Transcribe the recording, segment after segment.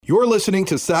You're listening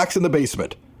to Sox in the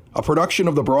Basement, a production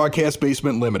of the Broadcast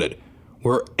Basement Limited,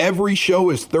 where every show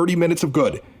is 30 minutes of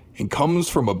good and comes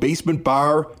from a basement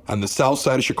bar on the south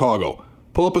side of Chicago.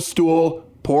 Pull up a stool,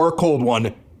 pour a cold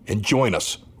one, and join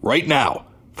us right now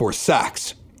for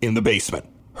Sox in the Basement.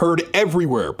 Heard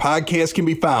everywhere podcasts can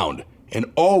be found, and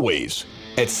always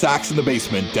at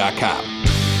soxinthebasement.com.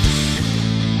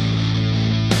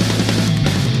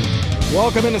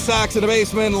 Welcome into Sox in the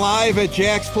Basement, live at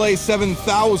Jack's Place,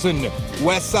 7000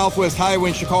 West Southwest Highway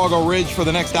in Chicago Ridge for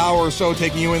the next hour or so,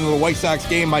 taking you into the White Sox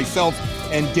game. Myself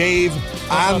and Dave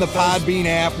on the Podbean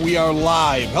app. We are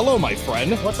live. Hello, my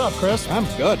friend. What's up, Chris? I'm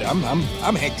good.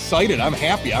 I'm excited. I'm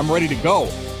happy. I'm ready to go.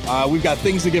 We've got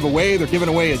things to give away. They're giving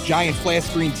away a giant flat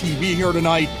screen TV here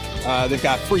tonight. They've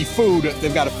got free food.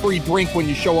 They've got a free drink when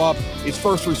you show up. It's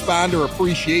First Responder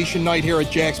Appreciation Night here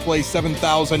at Jack's Place,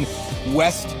 7000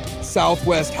 West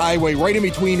Southwest Highway, right in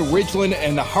between Ridgeland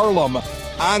and Harlem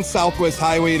on Southwest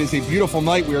Highway. It is a beautiful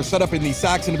night. We are set up in the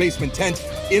Sox in the Basement tent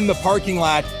in the parking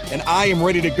lot, and I am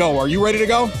ready to go. Are you ready to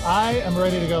go? I am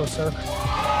ready to go, sir.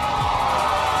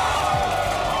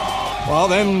 Well,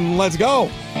 then let's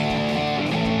go.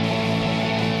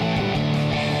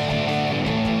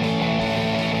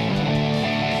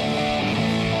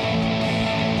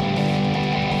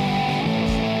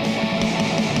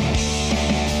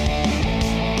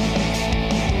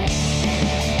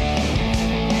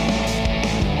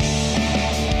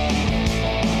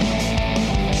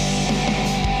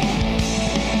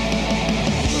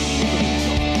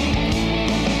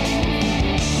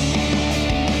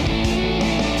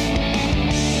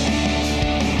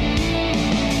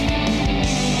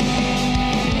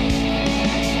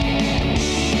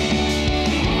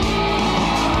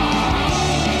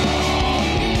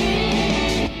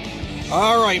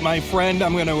 My friend,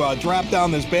 I'm going to drop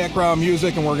down this background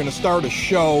music and we're going to start a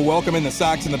show. Welcome in the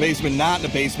Sox in the Basement, not in the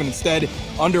basement, instead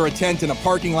under a tent in a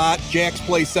parking lot. Jack's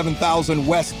Place, 7000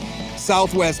 West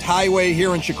Southwest Highway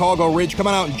here in Chicago Ridge. Come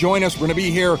on out and join us. We're going to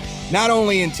be here not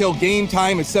only until game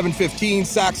time at 7:15,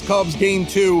 Sox Cubs game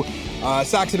 2.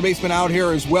 Sox in the Basement out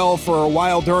here as well for a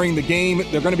while during the game.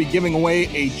 They're going to be giving away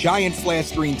a giant flat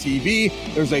screen TV.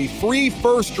 There's a free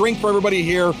first drink for everybody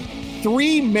here.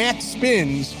 3 max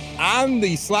spins on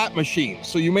the slot machine,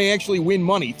 so you may actually win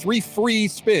money. 3 free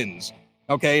spins,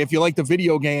 okay, if you like the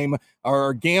video game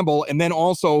or gamble. And then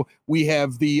also we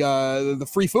have the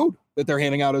free food that they're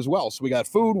handing out as well. So we got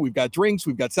food, we've got drinks,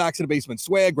 we've got Sox in the Basement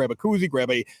swag. Grab a koozie, grab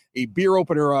a beer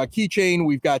opener keychain.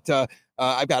 We've got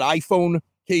I've got iPhone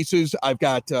cases. I've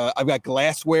got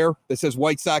glassware that says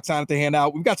White Sox on it to hand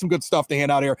out. We've got some good stuff to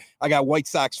hand out here. I got White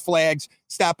Sox flags.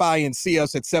 Stop by and see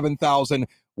us at 7000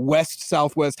 West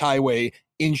Southwest Highway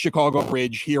in Chicago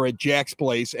Ridge here at Jack's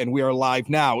Place, and we are live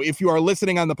now. If you are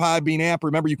listening on the Podbean app,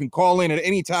 remember you can call in at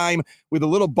any time with a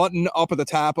little button up at the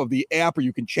top of the app, or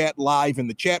you can chat live in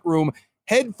the chat room.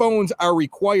 Headphones are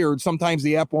required. Sometimes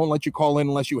the app won't let you call in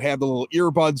unless you have the little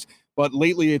earbuds, but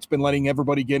lately it's been letting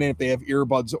everybody get in if they have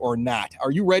earbuds or not.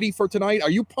 Are you ready for tonight?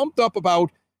 Are you pumped up about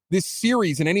this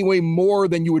series in any way more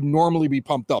than you would normally be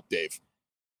pumped up, Dave?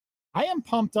 I am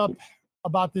pumped up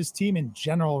about this team in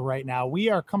general right now. We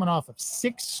are coming off of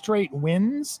 6 straight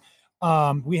wins.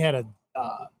 We had a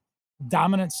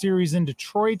dominant series in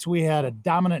Detroit. We had a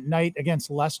dominant night against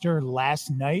Leicester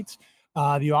last night.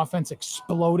 The offense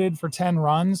exploded for 10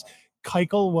 runs.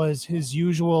 Keuchel was his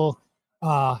usual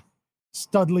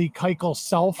Studley Keuchel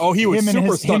self. Oh, he was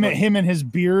super Studley. Him and his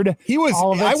beard. He was.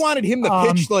 I wanted him to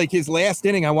pitch like his last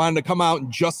inning. I wanted to come out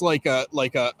in just like a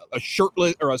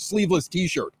shirtless or a sleeveless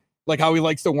T-shirt. Like how he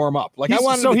likes to warm up. Like I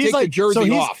wanted him to take the jersey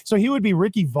off. So he would be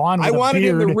Ricky Vaughn with I wanted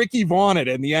him to Ricky Vaughn it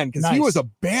in the end because he was a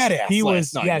badass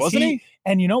last night, wasn't he?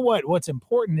 And you know what? What's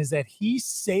important is that he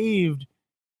saved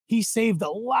a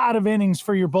lot of innings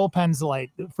for your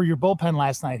bullpen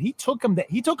last night. He took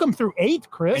him through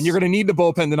 8, Chris. And you're going to need the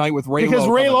bullpen tonight with Ray because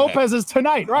Ray Lopez is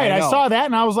tonight, right? I saw that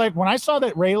and I was like, when I saw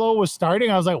that Raylo was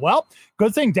starting, I was like, well,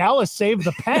 good thing Dallas saved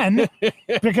the pen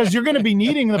because you're going to be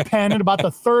needing the pen in about the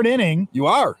 3rd inning. You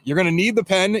are. You're going to need the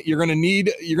pen. You're going to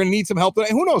need some help.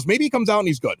 Who knows? Maybe he comes out and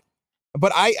he's good.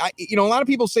 But I a lot of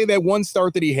people say that one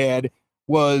start that he had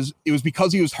was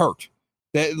because he was hurt.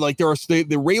 That like the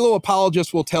Raylo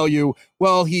apologists will tell you,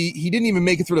 well, he didn't even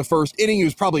make it through the first inning. He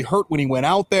was probably hurt when he went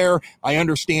out there. I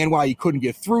understand why he couldn't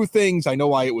get through things. I know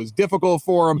why it was difficult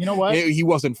for him. You know what? He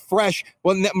wasn't fresh.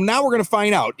 Well, now we're going to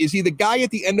find out. Is he the guy at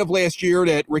the end of last year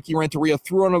that Ricky Renteria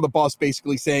threw under the bus,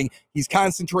 basically saying he's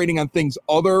concentrating on things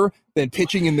other than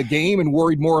pitching in the game and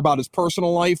worried more about his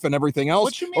personal life and everything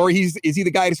else? Or is he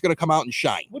the guy that's going to come out and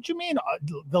shine? What you mean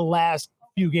the last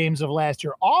few games of last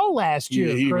year, all last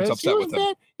year. He Chris. was upset with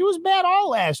him. He was bad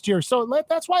all last year. So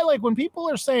that's why, like, when people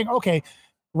are saying, okay,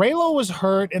 Raylo was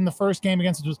hurt in the first game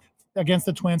against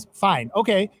the Twins, fine.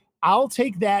 Okay, I'll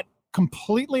take that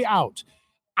completely out.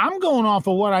 I'm going off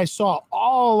of what I saw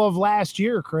all of last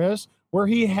year, Chris, where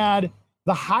he had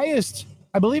the highest,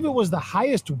 I believe it was the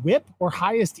highest whip or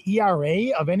highest ERA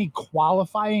of any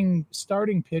qualifying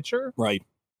starting pitcher. Right.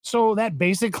 So that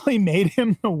basically made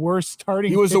him the worst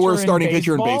starting pitcher. He was the worst starting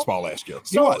pitcher in baseball. baseball last year.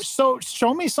 So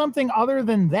show me something other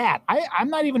than that. I'm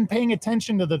not even paying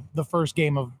attention to the first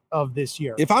game of this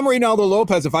year. If I'm Reynaldo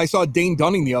Lopez, if I saw Dane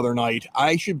Dunning the other night,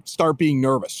 I should start being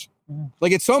nervous.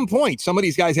 Like, at some point, some of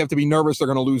these guys have to be nervous they're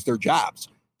going to lose their jobs.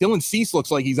 Dylan Cease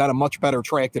looks like he's on a much better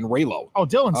track than Raylo. Oh,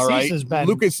 Dylan Cease has been.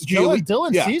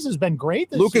 Dylan Cease has been great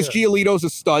this Lucas year. Giolito's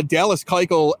a stud. Dallas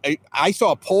Keuchel, I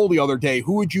saw a poll the other day.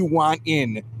 Who would you want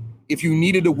in if you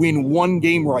needed to win one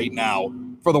game right now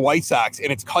for the White Sox?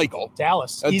 And it's Keuchel.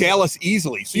 Dallas. Dallas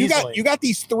easily. So you got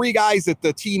these three guys that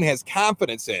the team has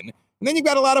confidence in. And then you've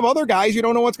got a lot of other guys. You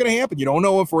don't know what's going to happen. You don't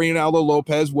know if Reynaldo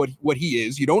Lopez, what he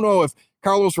is. You don't know if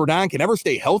Carlos Rodon can ever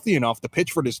stay healthy enough to pitch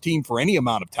for this team for any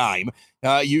amount of time.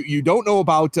 You don't know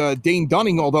about Dane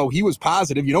Dunning, although he was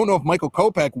positive. You don't know if Michael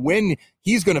Kopech, when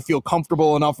he's going to feel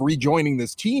comfortable enough rejoining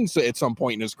this team at some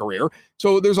point in his career.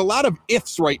 So there's a lot of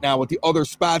ifs right now with the other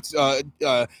spots.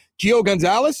 Gio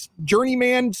Gonzalez,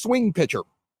 journeyman swing pitcher.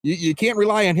 You can't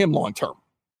rely on him long term.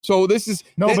 So this is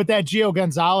but that Gio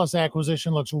Gonzalez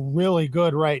acquisition looks really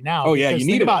good right now. Oh yeah, you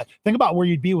need it. Think about where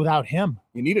you'd be without him.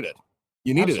 You needed it.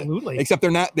 You needed Absolutely. it. Except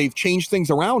they've changed things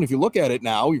around. If you look at it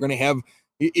now, you're going to have,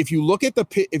 if you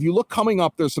look coming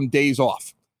up, there's some days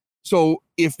off. So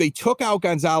if they took out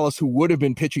Gonzalez, who would have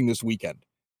been pitching this weekend,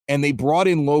 and they brought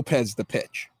in Lopez to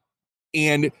pitch,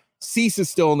 and Cease is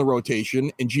still in the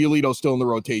rotation, and Giolito's still in the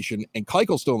rotation, and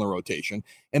Keuchel's still in the rotation,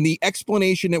 and the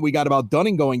explanation that we got about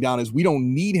Dunning going down is we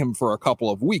don't need him for a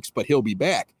couple of weeks, but he'll be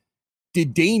back.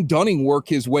 Did Dane Dunning work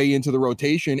his way into the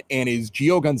rotation, and is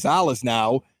Gio Gonzalez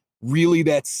now really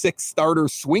that sixth starter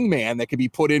swingman that could be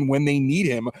put in when they need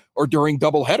him or during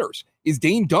double headers? Is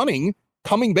Dane Dunning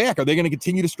coming back? Are they going to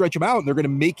continue to stretch him out and they're going to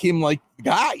make him like the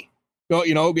guy?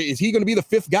 You know, is he going to be the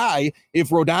fifth guy if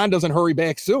Rodon doesn't hurry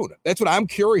back soon? That's what I'm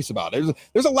curious about.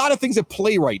 There's a lot of things at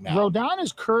play right now. Rodon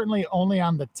is currently only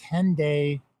on the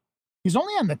 10-day. He's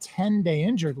only on the 10-day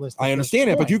injured list. I understand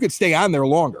it, but you could stay on there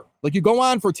longer. Like, you go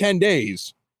on for 10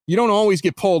 days. You don't always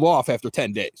get pulled off after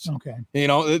 10 days. Okay. You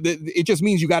know, it just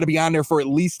means you got to be on there for at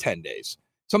least 10 days.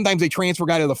 Sometimes they transfer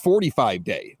guy to the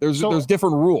 45-day. There's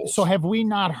different rules. So have we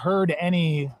not heard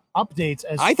any updates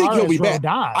I think he'll be Rodon?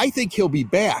 back. I think he'll be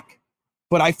back.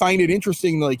 But I find it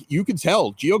interesting, like, you could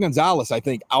tell Gio Gonzalez, I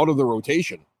think, out of the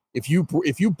rotation. If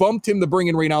you bumped him to bring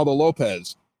in Reynaldo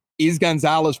Lopez, is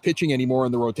Gonzalez pitching anymore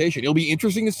in the rotation? It'll be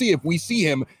interesting to see if we see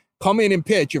him come in and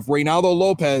pitch. If Reynaldo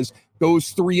Lopez goes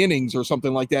 3 innings or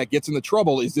something like that, gets into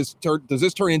trouble, does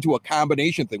this turn into a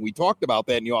combination thing? We talked about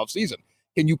that in the offseason.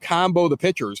 Can you combo the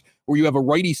pitchers where you have a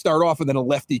righty start off and then a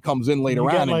lefty comes in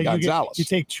later on in Gonzalez? You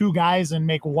take 2 guys and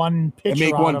make one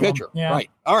pitcher. Yeah. Right.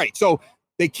 All right. So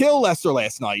they killed Lester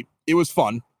last night. It was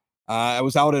fun. I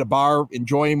was out at a bar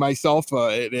enjoying myself, on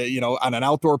an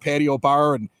outdoor patio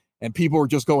bar, and people were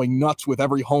just going nuts with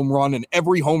every home run, and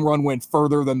every home run went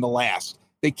further than the last.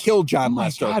 They killed John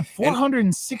Lester. God,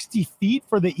 460 feet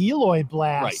for the Eloy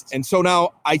blast. Right. And so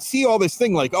now I see all this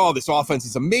thing like, oh, this offense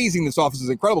is amazing. This offense is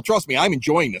incredible. Trust me, I'm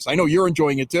enjoying this. I know you're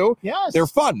enjoying it too. Yes. They're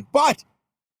fun. But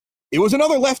it was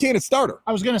another left-handed starter.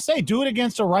 I was going to say, do it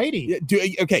against a righty.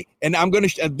 Okay. And I'm going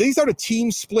to, these are the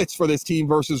team splits for this team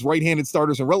versus right-handed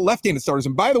starters and left-handed starters.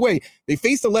 And by the way, they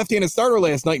faced a left-handed starter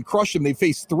last night and crushed him. They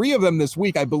faced 3 of them this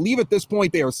week. I believe at this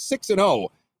point they are 6-0.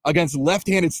 Against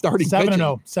left-handed starting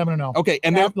 7-0. Okay,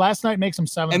 and last night makes them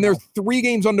 7-0. And they're 3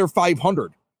 games under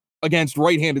 500 against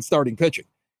right-handed starting pitching.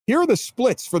 Here are the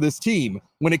splits for this team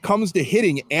when it comes to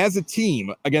hitting as a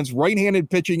team against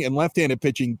right-handed pitching and left-handed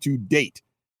pitching to date.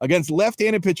 Against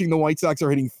left-handed pitching, the White Sox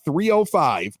are hitting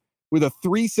 .305 with a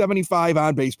 .375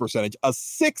 on-base percentage, a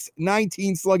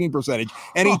 .619 slugging percentage,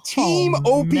 and a team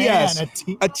OPS,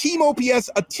 a team OPS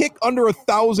a tick under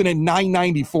 1,000 at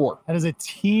 .994. That is a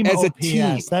team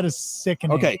OPS. That is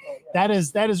sickening. Okay. That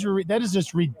is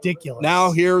just ridiculous.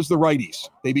 Now here's the righties.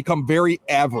 They become very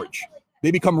average.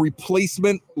 They become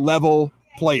replacement level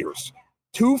players.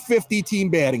 .250 team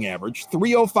batting average,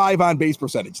 .305 on-base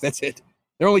percentage. That's it.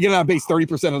 They're only getting on base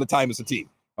 30% of the time as a team.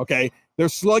 Okay. They're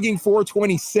slugging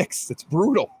 .426. It's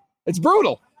brutal. It's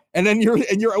brutal. And then your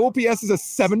OPS is a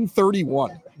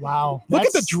 .731. Wow. Look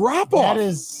at the drop off. That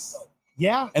is,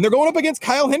 yeah. And they're going up against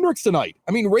Kyle Hendricks tonight.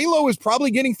 I mean, Raylo is probably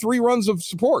getting 3 runs of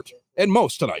support at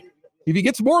most tonight. If he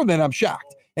gets more than that, I'm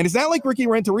shocked. And it's not like Ricky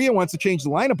Renteria wants to change the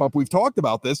lineup up. We've talked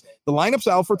about this. The lineup's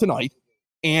out for tonight.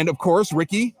 And, of course,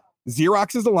 Ricky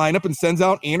Xeroxes the lineup and sends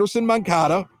out Anderson,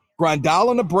 Moncada, Grandal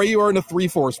and Abreu are in a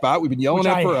 3-4 spot. We've been yelling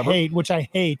at forever. Which I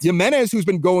hate. Jimenez, who's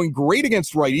been going great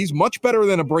against righties, much better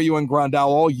than Abreu and Grandal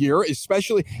all year,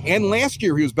 especially. And last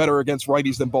year he was better against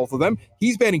righties than both of them.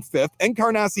 He's batting 5th.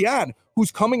 Encarnacion,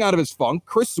 who's coming out of his funk.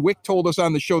 Chris Zwick told us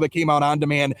on the show that came out on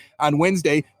demand on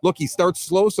Wednesday, look, he starts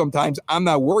slow sometimes. I'm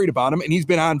not worried about him, and he's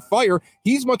been on fire.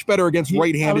 He's much better against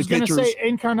right-handed pitchers. I was going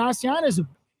to say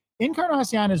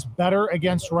Encarnacion is better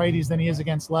against righties than he is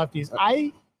against lefties.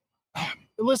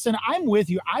 Listen, I'm with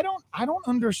you. I don't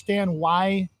understand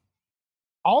why.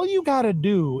 All you got to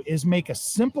do is make a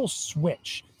simple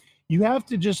switch. You have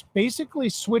to just basically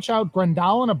switch out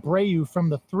Grandal and Abreu from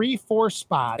the 3-4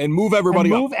 spot and move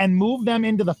everybody up and move them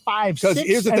into the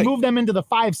 5-6 and move them into the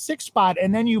 5-6 spot,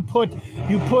 and then you put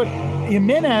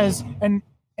Jimenez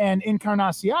and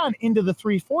Encarnacion into the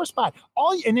 3-4 spot.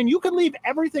 And then you can leave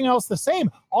everything else the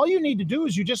same. All you need to do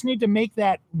is you just need to make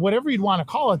that, whatever you'd want to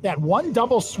call it, that one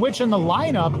double switch in the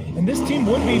lineup, and this team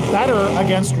would be better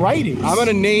against righties. I'm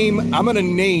gonna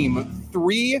name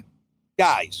three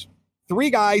guys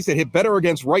that hit better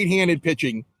against right-handed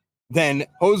pitching than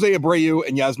Jose Abreu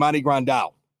and Yasmani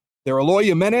Grandal. They're Eloy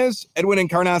Jimenez, Edwin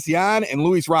Encarnacion, and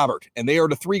Luis Robert, and they are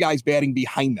the 3 guys batting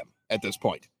behind them at this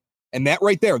point. And that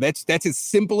right there, that's as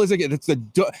simple as it gets.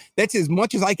 That's as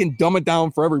much as I can dumb it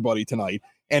down for everybody tonight.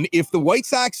 And if the White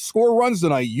Sox score runs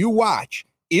tonight, you watch,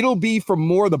 it'll be from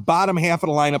more the bottom half of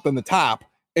the lineup than the top,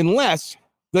 unless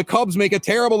the Cubs make a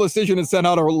terrible decision and send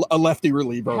out a lefty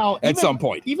reliever at some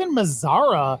point. Even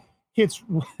Mazzara hits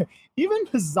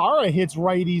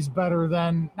righties better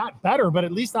than, not better, but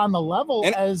at least on the level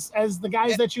as the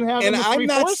guys that you have in the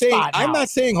 3-4 spot now. I'm not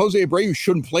saying Jose Abreu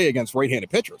shouldn't play against right-handed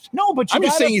pitchers. No, but I'm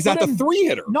just saying he's not the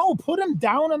 3-hitter. No, put him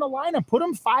down in the lineup. Put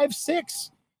him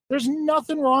 5-6. There is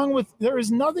nothing wrong with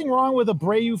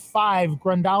Abreu 5,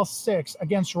 Grandal 6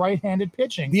 against right-handed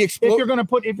pitching. If you're going to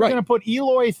put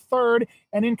Eloy 3rd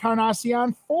and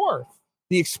Encarnacion 4th.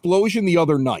 The explosion the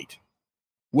other night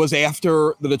was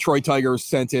after the Detroit Tigers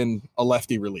sent in a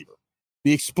lefty reliever.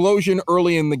 The explosion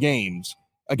early in the games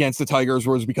against the Tigers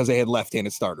was because they had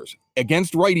left-handed starters.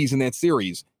 Against righties in that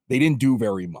series, they didn't do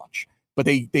very much. But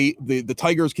the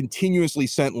Tigers continuously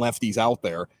sent lefties out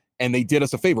there, and they did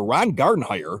us a favor. Ron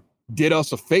Gardenhire did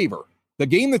us a favor. The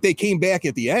game that they came back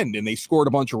at the end and they scored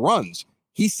a bunch of runs,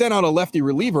 he sent out a lefty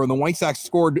reliever, and the White Sox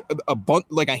scored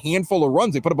a handful of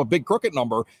runs. They put up a big crooked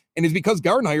number, and it's because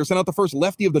Gardenhire sent out the first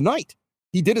lefty of the night.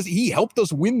 He helped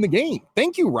us win the game.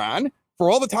 Thank you, Ron, for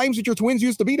all the times that your Twins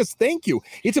used to beat us. Thank you.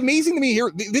 It's amazing to me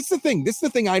here. This is the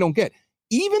thing I don't get.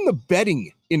 Even the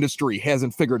betting industry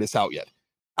hasn't figured this out yet.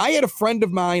 I had a friend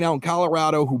of mine out in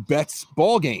Colorado who bets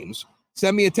ball games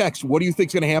send me a text. What do you think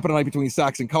is going to happen tonight between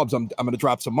Sox and Cubs? I'm going to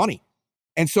drop some money.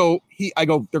 And so I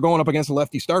go, they're going up against a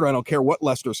lefty starter. I don't care what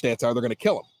Lester stats are. They're going to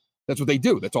kill him. That's what they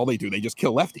do. That's all they do. They just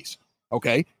kill lefties.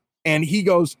 Okay. And he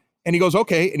goes,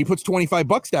 okay. And he puts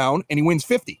 $25 down and he wins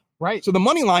 50. Right. So the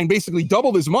money line basically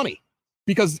doubled his money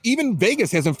because even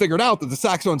Vegas hasn't figured out that the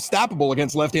Sox are unstoppable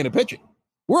against left-handed pitching.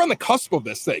 We're on the cusp of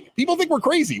this thing. People think we're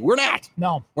crazy. We're not.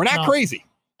 No, we're not crazy.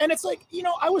 And it's like,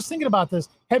 I was thinking about this.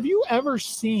 Have you ever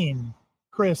seen,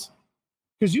 Chris,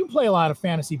 because you play a lot of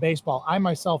fantasy baseball, I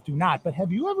myself do not, but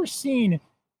have you ever seen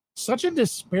such a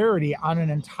disparity on an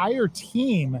entire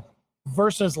team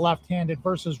versus left-handed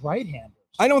versus right-handed?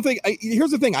 I don't think, here's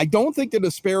the thing. I don't think the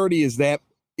disparity is that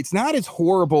it's not as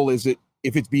horrible as it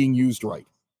if it's being used right.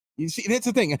 You see, that's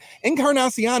the thing.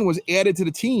 Encarnacion was added to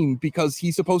the team because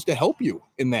he's supposed to help you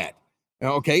in that.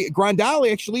 Okay.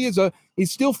 Grandal actually is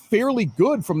still fairly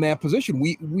good from that position.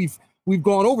 We've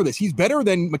gone over this. He's better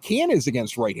than McCann is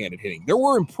against right-handed hitting. There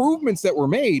were improvements that were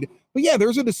made, but yeah,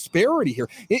 there's a disparity here.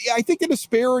 I think the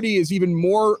disparity is even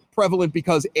more prevalent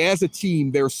because as a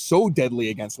team, they're so deadly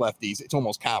against lefties. It's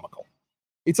almost comical.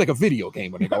 It's like a video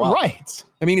game when they go out. Right.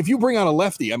 I mean, if you bring on a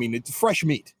lefty, I mean, it's fresh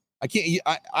meat.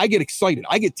 I get excited.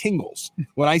 I get tingles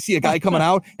when I see a guy coming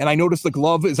out and I notice the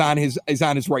glove is on his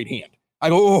right hand. I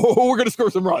go, oh, we're going to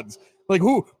score some runs. Like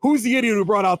who's the idiot who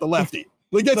brought out the lefty?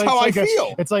 Like that's how I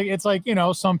feel. It's like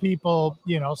some people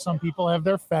have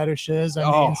their fetishes.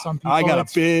 Some people I got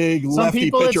a big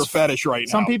lefty pitcher fetish right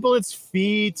now. Some people it's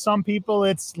feet. Some people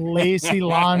it's lacy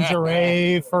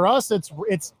lingerie. For us,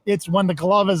 it's when the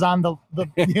glove is on the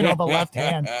left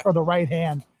hand or the right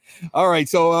hand. All right.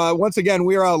 So once again,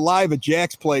 we are live at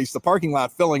Jack's place. The parking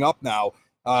lot filling up now.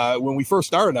 When we first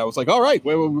started, I was like, all right,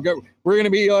 we're going to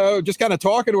be just kind of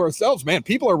talking to ourselves, man.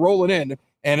 People are rolling in.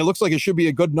 and it looks like it should be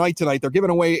a good night tonight. They're giving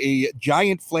away a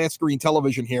giant flat screen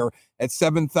television here at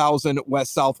 7000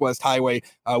 West Southwest Highway.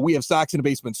 We have Sox in the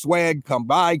Basement swag. Come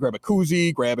by, grab a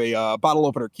koozie, grab a bottle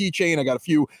opener keychain. I got a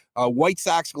few White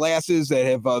Sox glasses that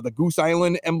have the Goose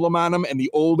Island emblem on them and the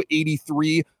old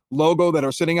 83 logo that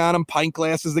are sitting on them. Pint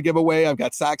glasses to give away. I've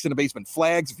got Sox in the Basement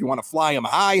flags if you want to fly them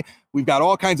high. We've got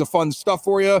all kinds of fun stuff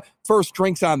for you. First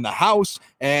drinks on the house,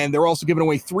 and they're also giving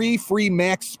away 3 free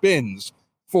max spins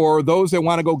for those that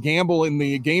want to go gamble in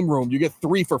the game room. You get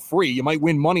 3 for free. You might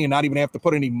win money and not even have to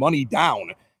put any money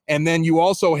down. And then you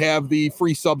also have the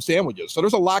free sub sandwiches. So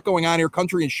there's a lot going on here.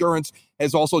 Country Insurance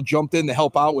has also jumped in to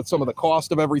help out with some of the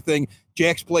cost of everything.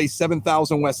 Jack's Place,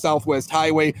 7000 West Southwest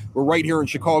Highway. We're right here in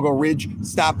Chicago Ridge.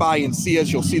 Stop by and see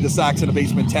us. You'll see the Sox in the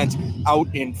Basement tent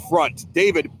out in front.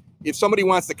 David, if somebody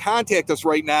wants to contact us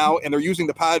right now and they're using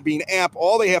the Podbean app,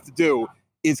 all they have to do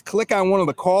is click on one of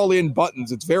the call-in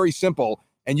buttons. It's very simple,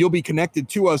 and you'll be connected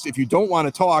to us. If you don't want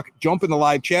to talk, jump in the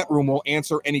live chat room. We'll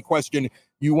answer any question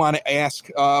you want to ask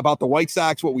about the White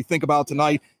Sox, what we think about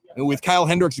tonight. And with Kyle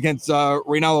Hendricks against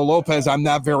Reynaldo Lopez, I'm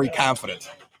not very confident.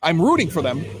 I'm rooting for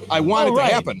them. I want it to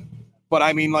happen. But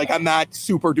I mean, like, I'm not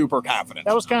super duper confident.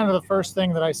 That was kind of the first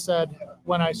thing that I said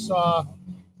when I saw,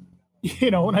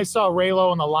 when I saw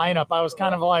Raylo in the lineup. I was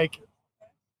kind of like,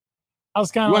 you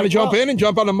want to jump in and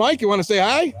jump on the mic? You want to say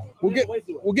hi?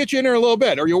 We'll get you in there a little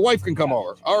bit, or your wife can come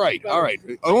over. All right.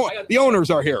 The owners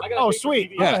are here. Oh,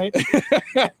 sweet. Yeah.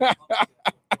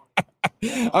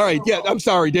 All right. Yeah, I'm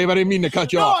sorry, Dave. I didn't mean to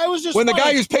cut you off. No, it was just when the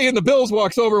guy who's paying the bills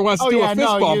walks over and wants to do a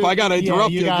fist bump, I got to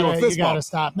interrupt you and do a fist bump. You got to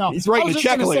stop. No, he's writing a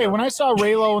check later. When I saw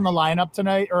Raylo in the lineup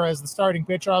tonight, or as the starting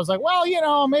pitcher, I was like,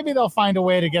 well, maybe they'll find a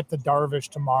way to get to Darvish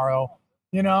tomorrow.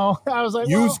 I was like,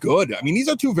 Yu's good. I mean, these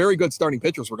are 2 very good starting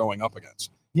pitchers we're going up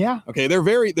against. Yeah. Okay, they're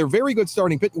very good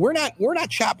starting pitchers. We're not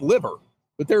chopped liver,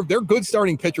 but they're good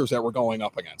starting pitchers that we're going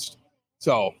up against.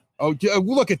 So,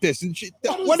 look at this.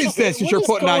 What is this that you're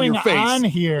putting on your face? On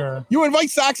here? You invite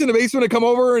Sox in the Basement to come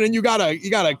over, and then you got a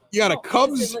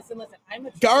Cubs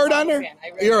guard on there.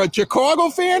 You're a Chicago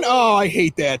fan? Oh, I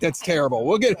hate that. That's terrible.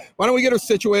 Why don't we get her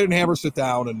situated and have her sit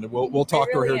down, and we'll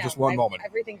talk to her here just one moment.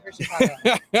 Everything for Chicago.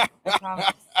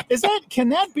 Can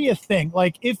that be a thing?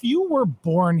 Like, if you were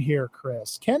born here,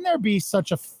 Chris, can there be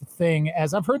such a thing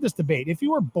as, I've heard this debate, if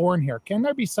you were born here, can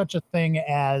there be such a thing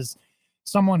as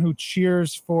someone who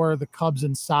cheers for the Cubs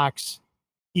and Sox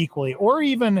equally, or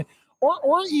even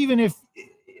if,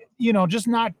 just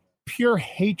not pure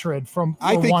hatred from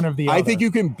one of the other? I think you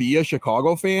can be a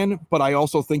Chicago fan, but I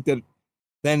also think that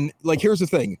then, like, here's the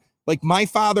thing. Like, my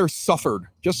father suffered,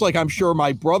 just like I'm sure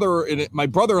my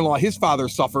brother-in-law, his father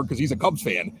suffered because he's a Cubs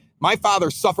fan. My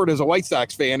father suffered as a White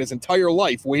Sox fan his entire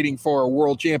life waiting for a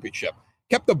world championship.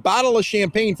 Kept a bottle of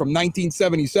champagne from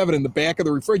 1977 in the back of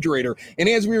the refrigerator. And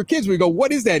as we were kids, we go,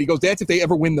 what is that? He goes, that's if they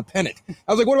ever win the pennant.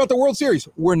 I was like, what about the World Series?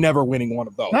 We're never winning one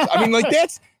of those. I mean, like,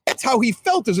 that's how he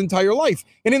felt his entire life.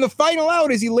 And in the final out,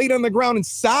 as he laid on the ground and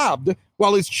sobbed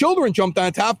while his children jumped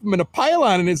on top of him in a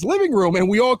pylon in his living room, and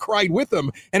we all cried with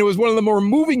him. And it was one of the more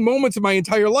moving moments of my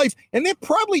entire life. And that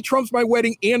probably trumps my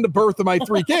wedding and the birth of my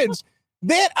 3 kids.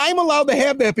 That I'm allowed to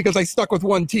have that because I stuck with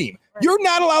one team. Right. You're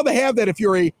not allowed to have that if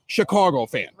you're a Chicago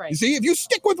fan. Right. You see, if you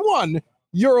stick with one,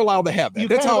 you're allowed to have that.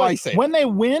 That's how I say it. When they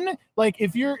win, like,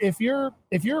 if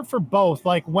you're for both,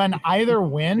 like, when either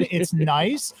win, it's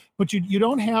nice, but you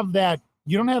don't have that.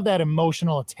 You don't have that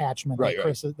emotional attachment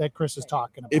that Chris is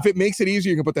talking about. If it makes it easier,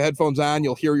 you can put the headphones on.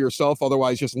 You'll hear yourself.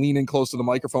 Otherwise, just lean in close to the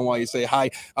microphone while you say hi.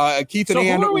 Keith and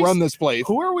Ann run this place.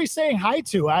 Who are we saying hi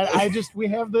to? We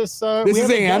have this. This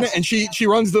is Ann, and she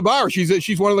runs the bar.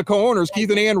 She's one of the co-owners. Keith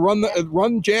and Ann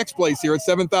run Jack's Place here at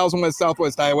 7000 West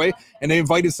Southwest Highway, and they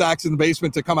invited Sox in the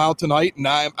Basement to come out tonight. And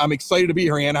I'm excited to be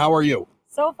here. Ann, how are you?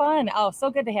 So fun. Oh, so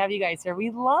good to have you guys here. We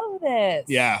love this.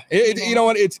 Yeah. You know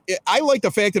what? I like the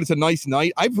fact that it's a nice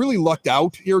night. I've really lucked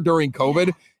out here during COVID.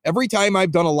 Yeah. Every time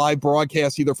I've done a live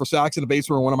broadcast, either for Sox in the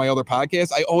Basement or one of my other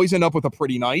podcasts, I always end up with a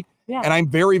pretty night. Yeah. And I'm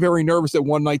very, very nervous that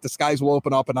one night the skies will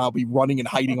open up and I'll be running and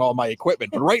hiding all my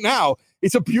equipment. But right now,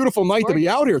 it's a beautiful night to be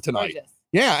out here tonight. Gorgeous.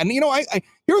 Yeah, and I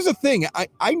here's the thing.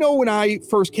 I know when I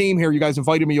first came here, you guys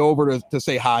invited me over to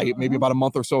say hi maybe about a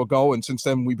month or so ago, and since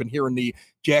then we've been hearing the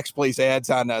Jack's Place ads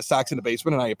on Sox in the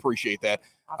Basement, and I appreciate that.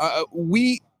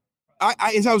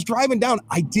 As I was driving down,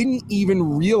 I didn't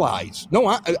even realize.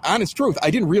 No, honest truth, I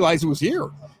didn't realize it was here.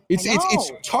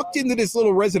 It's tucked into this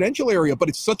little residential area, but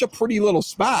it's such a pretty little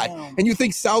spot. And you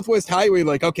think Southwest Highway,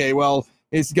 like, okay, well,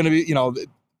 it's going to be,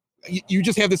 you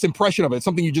just have this impression of it. It's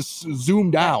something you just zoom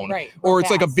down. Right. Or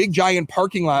it's like a big giant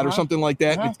parking lot or something like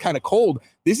that. It's kind of cold.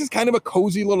 This is kind of a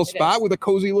cozy little spot with a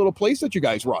cozy little place that you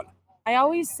guys run. I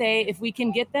always say if we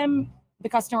can get them the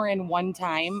customer in one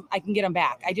time, I can get them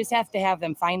back. I just have to have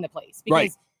them find the place because,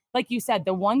 Right. like you said,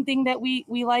 the one thing that we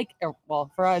like, or,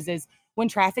 well, for us is when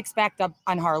traffic's backed up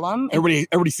on Harlem, and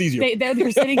Everybody sees you.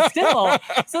 they're sitting still,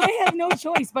 so they have no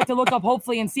choice but to look up,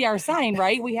 hopefully, and see our sign.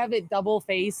 Right? We have it double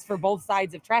face for both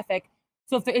sides of traffic,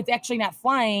 so if it's actually not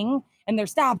flying and they're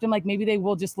stopped, I'm like, maybe they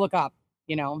will just look up.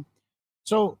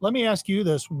 So let me ask you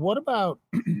this: what about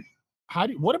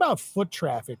what about foot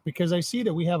traffic? Because I see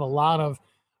that we have a lot of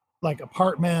like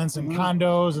apartments and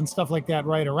condos and stuff like that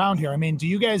right around here. I mean, do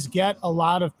you guys get a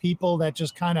lot of people that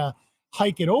just kind of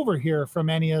hike it over here from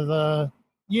any of the,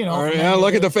 All right, yeah,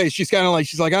 look at the face. She's kind of like,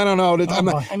 she's like, I don't know.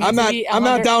 I'm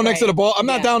not down next to the ball. I'm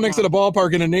not down next to the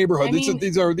ballpark in a neighborhood. I mean,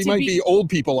 these might be old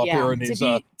people up here in these.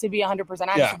 To be 100%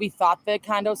 honest, we thought the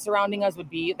condos surrounding us would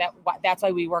be that. That's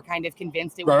why we were kind of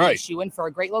convinced it would be a shoo-in for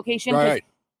a great location. Right.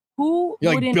 Who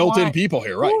You're like wouldn't built-in want, people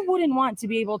here, right? Who wouldn't want to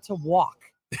be able to walk?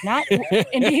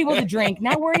 And be able to drink,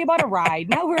 not worry about a ride,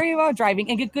 not worry about driving,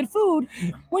 and get good food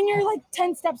when you're like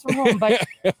 10 steps from home. But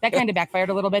that kind of backfired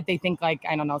a little bit. They think like,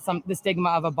 I don't know, the stigma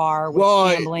of a bar with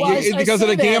gambling. Because of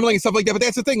the gambling and stuff like that. But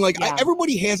that's the thing. Like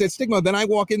everybody has that stigma. Then I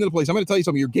walk into the place. I'm going to tell you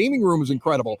something. Your gaming room is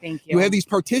incredible. Thank you. You have these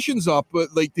partitions up,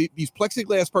 but like these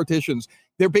plexiglass partitions.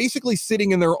 They're basically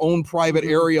sitting in their own private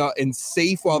area and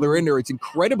safe while they're in there. It's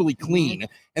incredibly clean.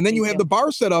 And then you have the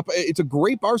bar set up. It's a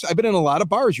great bar. I've been in a lot of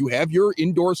bars. You have your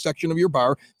indoor section of your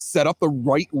bar set up the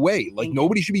right way. Like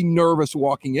nobody should be nervous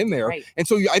walking in there. Right. And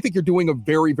so I think you're doing a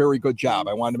very, very good job.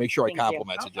 I wanted to make sure I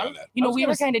complimented you on that. We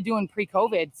were kind of doing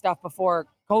pre-COVID stuff before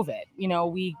COVID.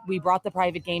 We brought the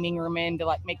private gaming room in to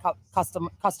like make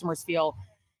customers feel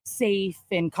safe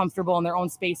and comfortable in their own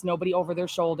space, nobody over their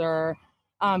shoulder.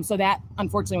 So that,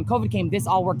 unfortunately, when COVID came, this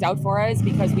all worked out for us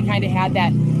because we kind of had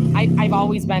that. I've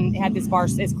always had this bar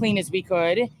as clean as we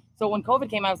could. So when COVID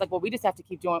came, I was like, well, we just have to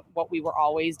keep doing what we were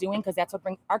always doing because that's what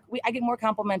I get more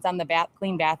compliments on the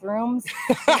clean bathrooms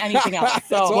than anything else.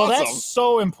 So that's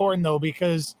so important though,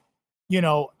 because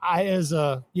I as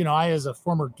a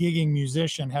former gigging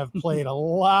musician have played a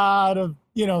lot of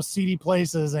seedy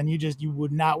places, and you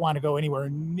would not want to go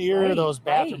anywhere near those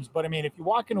bathrooms. But I mean, if you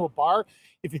walk into a bar,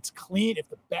 if it's clean, if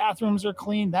the bathrooms are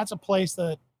clean, that's a place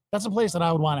that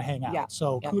I would want to hang out. Yeah.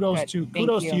 So kudos to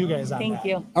you guys on that. Thank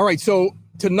you. All right, so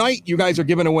tonight you guys are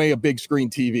giving away a big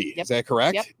screen TV. Is that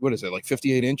correct? Yep. What is it, like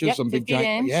 58 inches? Yep, Some big 58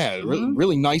 giant. inch. Yeah,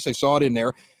 really nice. I saw it in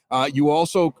there. You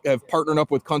also have partnered up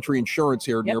with Country Insurance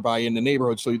here nearby in the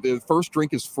neighborhood. So the first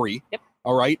drink is free. Yep.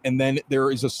 All right. And then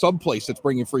there is a sub place that's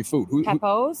bringing free food.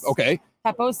 Peppo's. Okay.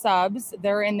 Peppo's subs.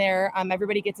 They're in there.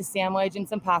 Everybody gets a sandwich and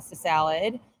some pasta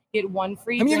salad. Get one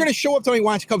free. I mean, you're going to show up tonight,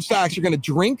 watch Cubs Sox. You're going to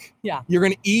drink. Yeah. You're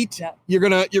going to eat. Yep. You're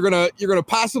gonna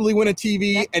possibly win a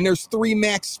TV. And there's 3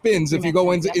 max spins if you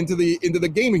go into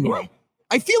the gaming room.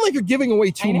 I feel like you're giving away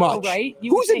too much. Right?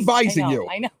 Who's advising you?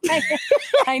 I know.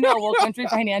 I know. Well, Country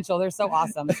Financial, they're so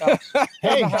awesome. So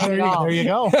hey, there you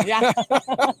go. Yeah.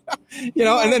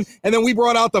 And then we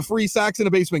brought out the free Sox in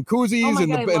the Basement koozies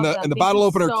and the bottle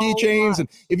opener keychains. And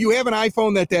if you have an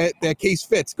iPhone that case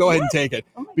fits, go ahead and take it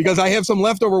because I have some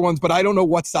leftover ones, but I don't know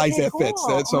what size that fits.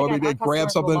 So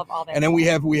grab something. And then we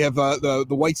have the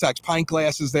White Sox pint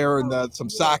glasses there and some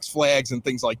Sox flags and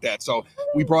things like that. So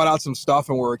we brought out some stuff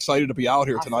and we're excited to be out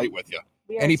here tonight with you.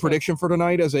 Any prediction for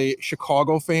tonight as a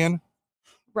Chicago fan?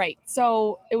 Right.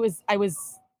 So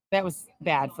that was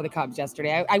bad for the Cubs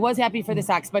yesterday. I was happy for the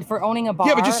Sox, but for owning a bar.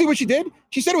 Yeah, but you see what she did?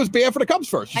 She said it was bad for the Cubs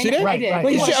first. You see that? I did.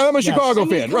 Right. I'm a Chicago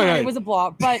fan. Right. It was a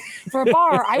blowout. But for a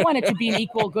bar, I want it to be an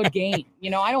equal good game.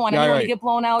 I don't want anyone to get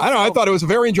blown out. I don't know. I thought it was a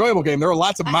very enjoyable game. There were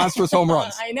lots of monstrous home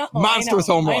runs. I know. Monstrous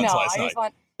home runs last I night. just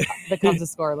want the Cubs to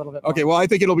score a little bit more. Okay, well, I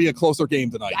think it'll be a closer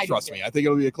game tonight. Trust me. I think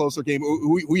it'll be a closer game.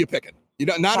 Who you picking?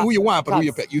 Not Cubs. who you want, but Cubs. who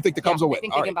you pick. You think the Cubs will win? I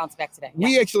think they can bounce back today.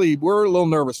 We're a little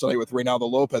nervous today with Reynaldo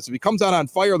Lopez. If he comes out on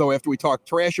fire, though, after we talk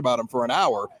trash about him for an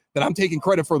hour, then I'm taking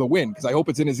credit for the win because I hope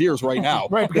it's in his ears right now.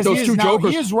 Right, because those two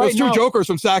jokers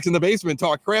from Sox in the Basement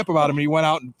talked crap about him, and he went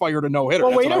out and fired a no-hitter.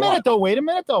 Well, wait a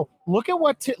minute though. Look at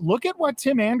what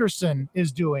Tim Anderson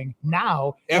is doing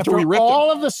now after we ripped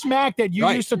all him. of the smack that you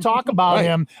used to talk about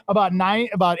him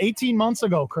about 18 months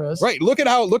ago, Chris. Right. Look at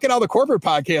how the corporate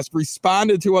podcast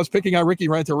responded to us picking on Ricky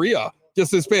Renteria just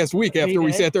this past week after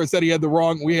we sat there and said we had the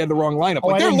wrong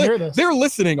lineup. I didn't hear this. They're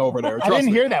listening over there. I didn't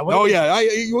hear that. Well, you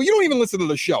don't even listen to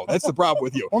the show. That's the problem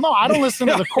with you. Well, no, I don't listen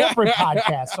to the corporate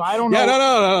podcast, so I don't know. Yeah,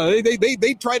 no.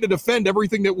 They tried to defend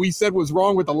everything that we said was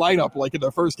wrong with the lineup, like in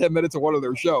the first 10 minutes of one of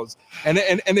their shows. And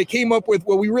they came up with,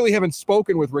 well, we really haven't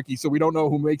spoken with Ricky, so we don't know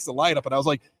who makes the lineup. And I was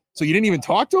like, So you didn't even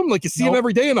talk to him? Like, you see him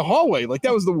every day in the hallway. Like,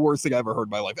 that was the worst thing I ever heard in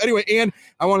my life. Anyway, Ann,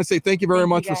 I want to say thank you very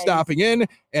much for stopping in,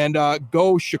 and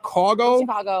go Chicago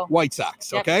White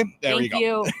Sox. Yep. Okay, there you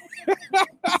go.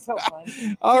 So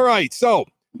fun. All right, so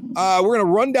we're going to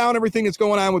run down everything that's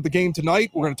going on with the game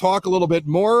tonight. We're going to talk a little bit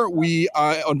more. We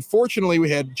unfortunately, we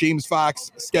had James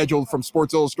Fox scheduled from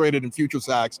Sports Illustrated and Future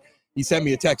Sox. He sent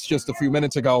me a text just a few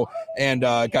minutes ago and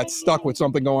got stuck with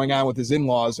something going on with his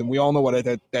in-laws, and we all know what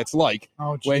that's like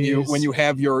when you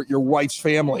have your wife's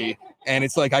family, and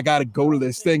it's like, I got to go to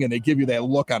this thing, and they give you that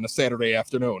look on a Saturday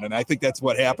afternoon, and I think that's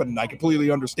what happened, and I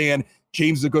completely understand.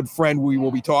 James is a good friend. We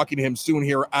will be talking to him soon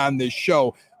here on this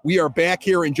show. We are back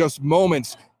here in just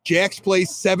moments. Jack's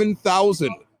Place,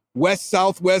 7000 West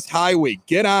Southwest Highway.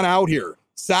 Get on out here.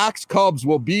 Sox Cubs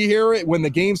will be here when the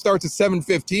game starts at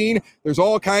 7:15. There's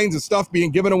all kinds of stuff being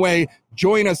given away.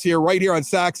 Join us here, right here on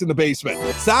Sox in the Basement.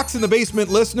 Sox in the Basement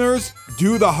listeners,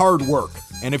 do the hard work.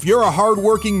 And if you're a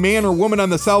hardworking man or woman on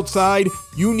the South Side,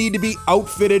 you need to be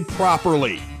outfitted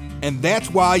properly. And that's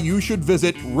why you should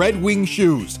visit Red Wing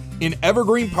Shoes in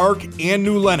Evergreen Park and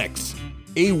New Lenox.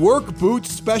 A work boots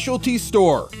specialty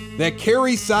store that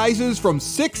carries sizes from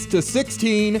 6 to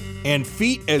 16 and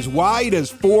feet as wide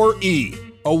as 4E.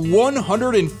 A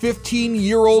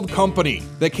 115-year-old company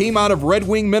that came out of Red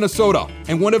Wing, Minnesota,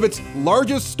 and one of its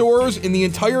largest stores in the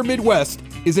entire Midwest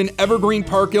is in Evergreen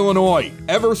Park, Illinois,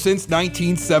 ever since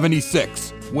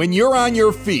 1976. When you're on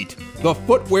your feet, the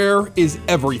footwear is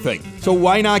everything. So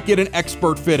why not get an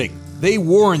expert fitting? They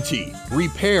warranty,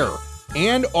 repair,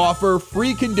 and offer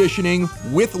free conditioning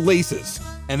with laces.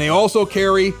 And they also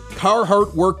carry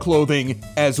Carhartt work clothing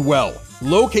as well.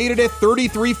 Located at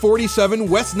 3347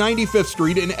 West 95th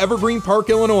Street in Evergreen Park,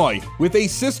 Illinois, with a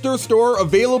sister store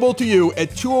available to you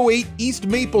at 208 East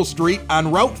Maple Street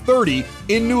on Route 30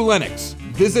 in New Lenox.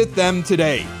 Visit them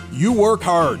today. You work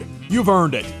hard. You've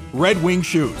earned it. Red Wing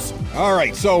Shoes. All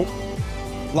right, so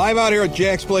live out here at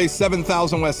Jack's Place,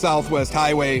 7000 West Southwest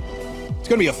Highway. It's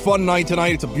going to be a fun night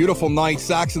tonight. It's a beautiful night.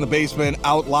 Sox in the Basement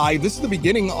out live. This is the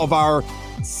beginning of our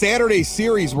Saturday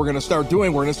series we're going to start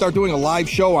doing. We're going to start doing a live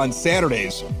show on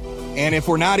Saturdays. And if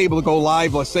we're not able to go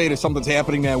live, let's say that something's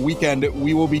happening that weekend,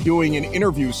 we will be doing an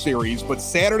interview series. But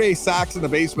Saturday Sox in the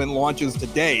Basement launches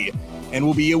today. And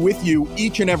we'll be with you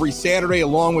each and every Saturday,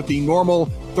 along with the normal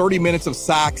 30 minutes of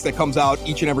Sox that comes out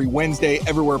each and every Wednesday,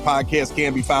 everywhere podcasts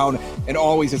can be found, and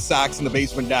always at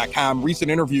soxinthebasement.com. Recent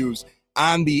interviews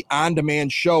on the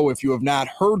on-demand show, if you have not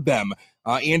heard them.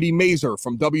 Andy Mazer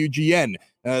from WGN,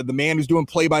 the man who's doing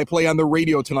play-by-play on the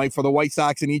radio tonight for the White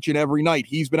Sox and each and every night.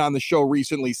 He's been on the show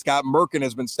recently. Scott Merkin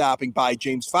has been stopping by.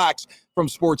 James Fox from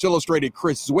Sports Illustrated.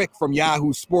 Chris Zwick from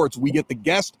Yahoo Sports. We get the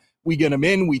guest. We get them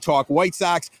in. We talk White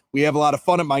Sox. We have a lot of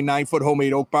fun at my 9-foot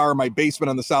homemade oak bar in my basement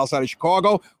on the south side of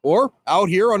Chicago, or out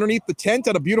here underneath the tent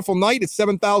on a beautiful night at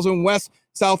 7000 West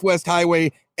Southwest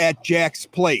Highway at Jack's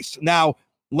Place. Now,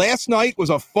 last night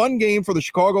was a fun game for the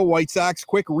Chicago White Sox.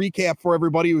 Quick recap for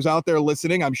everybody who's out there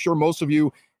listening. I'm sure most of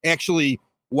you actually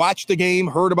watched the game,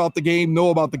 heard about the game,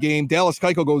 know about the game. Dallas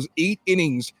Keuchel goes 8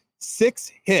 innings,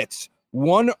 6 hits,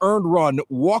 1 earned run,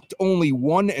 walked only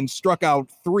 1, and struck out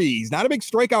 3. He's not a big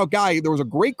strikeout guy. There was a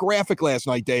great graphic last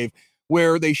night, Dave,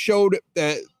 where they showed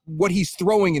what he's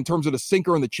throwing in terms of the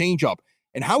sinker and the changeup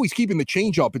and how he's keeping the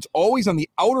changeup. It's always on the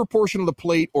outer portion of the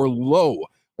plate or low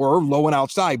and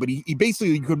outside. But he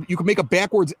basically, you could make a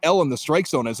backwards L in the strike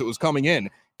zone as it was coming in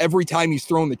every time he's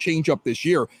thrown the changeup this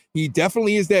year. He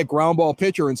definitely is that ground ball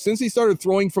pitcher. And since he started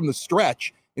throwing from the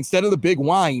stretch instead of the big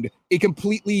wind, a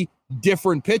completely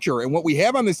different pitcher. And what we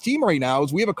have on this team right now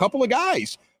is we have a couple of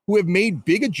guys who have made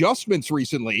big adjustments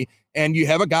recently. And you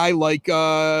have a guy like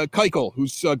Keuchel,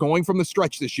 who's going from the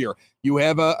stretch this year. You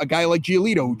have a guy like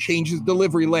Giolito, who changed his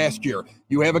delivery last year.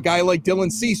 You have a guy like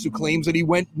Dylan Cease, who claims that he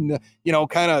went and,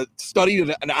 kind of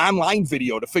studied an online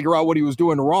video to figure out what he was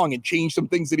doing wrong and changed some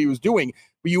things that he was doing.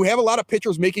 But you have a lot of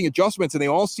pitchers making adjustments, and they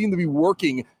all seem to be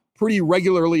working pretty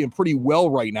regularly and pretty well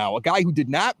right now. A guy who did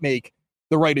not make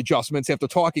the right adjustments after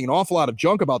talking an awful lot of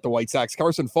junk about the White Sox,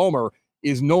 Carson Fulmer,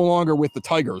 is no longer with the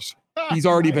Tigers. He's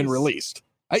already been released.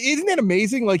 Isn't that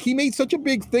amazing? Like, he made such a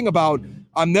big thing about,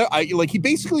 he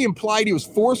basically implied he was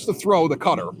forced to throw the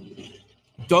cutter,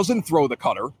 doesn't throw the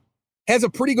cutter, has a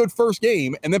pretty good first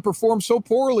game, and then performs so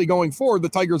poorly going forward, the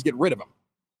Tigers get rid of him.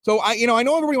 So, I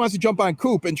know everybody wants to jump on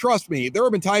Coop, and trust me, there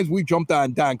have been times we've jumped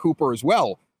on Don Cooper as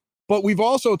well. But we've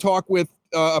also talked with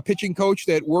a pitching coach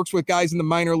that works with guys in the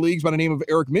minor leagues by the name of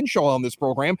Eric Minshaw on this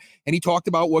program, and he talked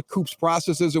about what Coop's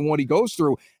process is and what he goes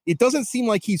through. It doesn't seem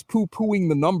like he's poo-pooing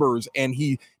the numbers, and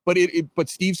he But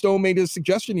Steve Stone made a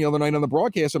suggestion the other night on the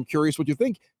broadcast. I'm curious what you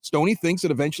think. Stoney thinks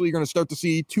that eventually you're going to start to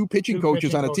see two pitching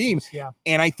coaches on a team. Yeah.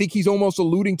 And I think he's almost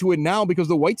alluding to it now because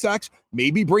the White Sox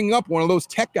may be bringing up one of those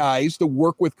tech guys to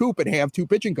work with Coop and have two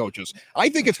pitching coaches. I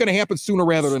think it's going to happen sooner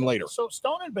rather than later. So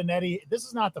Stone and Benetti, this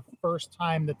is not the first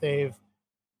time that they've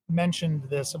mentioned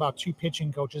this about two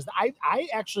pitching coaches. I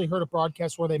actually heard a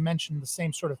broadcast where they mentioned the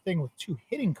same sort of thing with two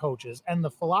hitting coaches. And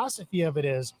the philosophy of it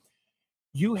is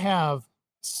you have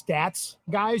stats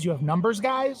guys, you have numbers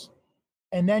guys,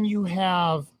 and then you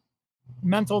have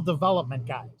mental development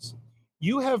guys.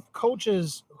 You have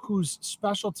coaches whose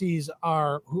specialties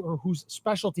are whose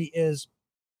specialty is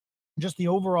just the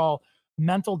overall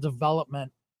mental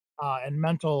development and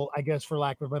mental, I guess, for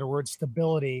lack of a better word,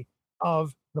 stability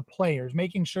of the players,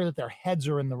 making sure that their heads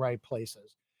are in the right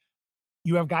places.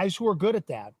 You have guys who are good at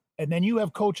that. And then you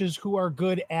have coaches who are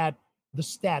good at the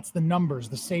stats, the numbers,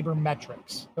 the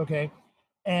sabermetrics. Okay.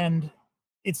 And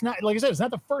it's not, like I said, it's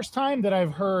not the first time that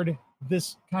I've heard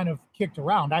this kind of kicked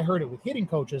around. I heard it with hitting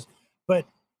coaches, but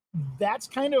that's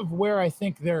kind of where I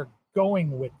think they're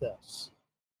going with this.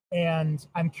 And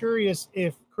I'm curious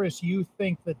if, Chris, you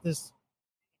think that this,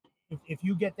 if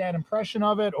you get that impression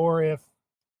of it, or if.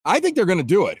 I think they're going to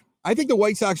do it. I think the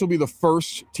White Sox will be the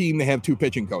first team to have two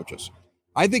pitching coaches.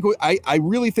 I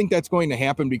really think that's going to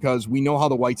happen because we know how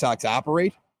the White Sox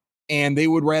operate, and they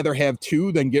would rather have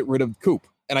two than get rid of Coop.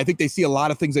 And I think they see a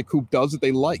lot of things that Coop does that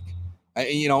they like.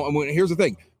 Here's the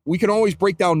thing. We can always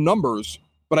break down numbers,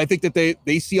 but I think that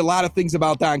they see a lot of things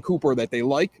about Don Cooper that they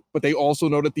like, but they also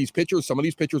know that some of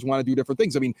these pitchers want to do different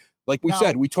things. I mean, like we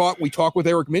said, we talk with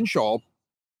Eric Minshaw,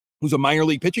 who's a minor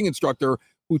league pitching instructor,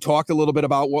 who talked a little bit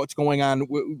about what's going on,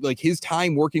 like his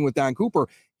time working with Don Cooper.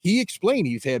 He explained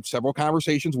he's had several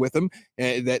conversations with him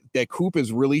that Coop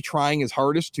is really trying his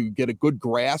hardest to get a good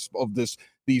grasp of these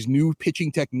new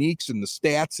pitching techniques and the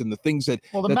stats and the things that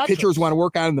pitchers want to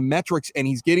work on, and the metrics, and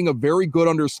he's getting a very good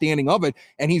understanding of it,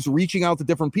 and he's reaching out to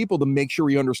different people to make sure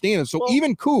he understands. So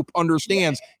even Coop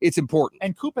understands it's important.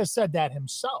 And Coop has said that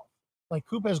himself. Like,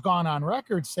 Coop has gone on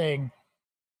record saying,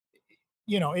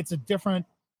 it's a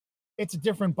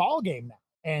different ball game now.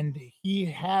 And he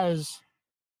has,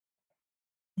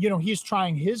 he's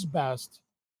trying his best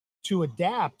to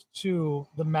adapt to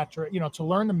the metric, to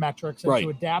learn the metrics and to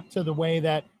adapt to the way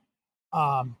that,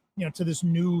 to this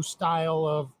new style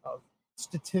of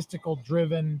statistical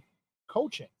driven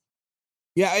coaching.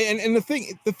 Yeah. And the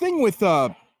thing with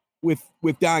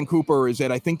Don Cooper is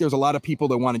that I think there's a lot of people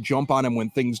that want to jump on him when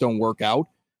things don't work out.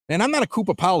 And I'm not a Coop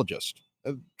apologist.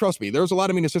 Trust me, there's a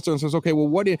lot of me that sits there and says, okay, well,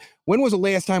 when was the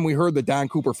last time we heard that Don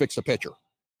Cooper fixed a pitcher?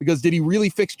 Because did he really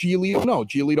fix Giolito? No,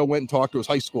 Giolito went and talked to his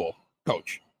high school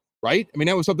coach, right? I mean,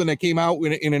 that was something that came out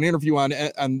in an interview on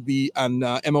MLB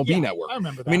Network. I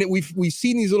remember that. I mean, we've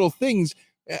seen these little things.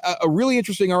 A really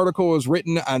interesting article was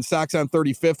written on Sox on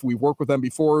 35th. We've worked with them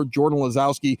before. Jordan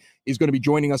Lazowski is going to be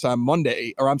joining us on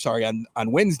Wednesday.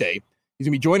 He's going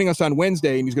to be joining us on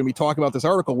Wednesday, and he's going to be talking about this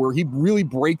article where he really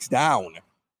breaks down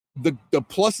the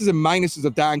pluses and minuses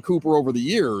of Don Cooper over the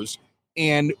years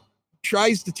and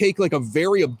tries to take like a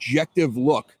very objective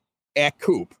look at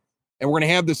Coop. And we're going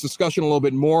to have this discussion a little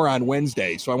bit more on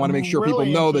Wednesday. So I want to make sure people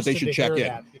know that they should check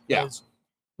in.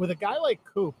 With a guy like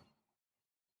Coop,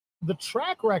 the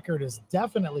track record is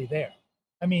definitely there.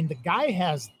 I mean, the guy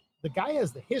has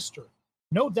the history,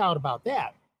 no doubt about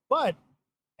that. But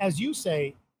as you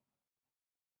say,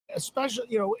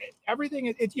 especially,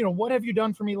 everything, what have you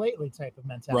done for me lately type of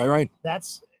mentality. Right.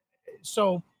 That's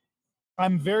so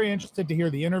I'm very interested to hear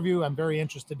the interview. I'm very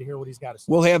interested to hear what he's got to say.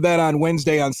 We'll have that on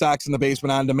Wednesday on Sox in the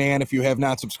Basement on demand. If you have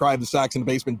not subscribed to Sox in the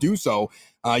Basement, do so.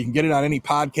 You can get it on any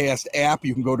podcast app.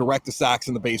 You can go direct to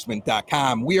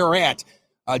soxinthebasement.com. We are at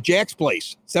Jack's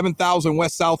Place, 7000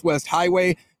 West Southwest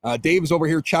Highway. Dave is over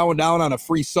here chowing down on a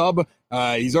free sub.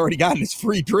 He's already gotten his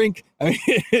free drink. I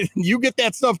mean, you get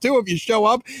that stuff too if you show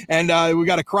up. And we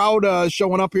got a crowd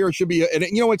showing up here. It should be,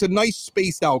 it's a nice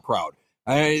spaced out crowd.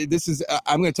 I'm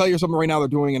going to tell you something right now. They're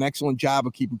doing an excellent job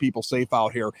of keeping people safe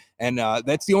out here. And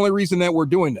that's the only reason that we're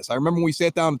doing this. I remember when we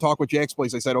sat down and talked with Jack's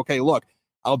Place, I said, okay, look,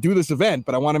 I'll do this event,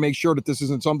 but I want to make sure that this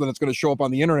isn't something that's going to show up on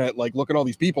the internet. Like, look at all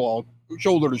these people all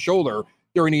shoulder to shoulder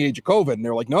during the age of COVID. And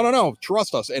they're like, no,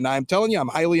 trust us. And I'm telling you, I'm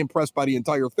highly impressed by the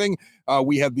entire thing.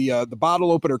 We have the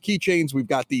bottle opener keychains. We've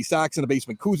got the Sox in the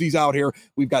Basement koozies out here.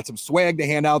 We've got some swag to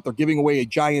hand out. They're giving away a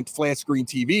giant flat screen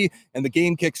TV, and the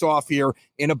game kicks off here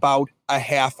in about a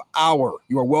half hour.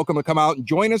 You are welcome to come out and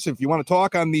join us if you want to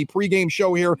talk on the pregame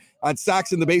show here on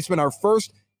Sox in the Basement. Our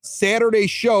first Saturday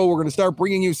show. We're going to start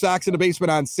bringing you Sox in the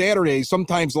Basement on Saturdays,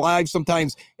 sometimes live,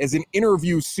 sometimes as an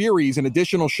interview series, an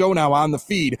additional show now on the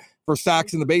feed for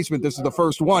Sox in the Basement. This is the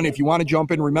first one. If you want to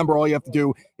jump in, remember all you have to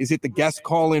do is hit the guest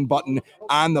call-in button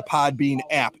on the Podbean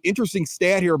app. Interesting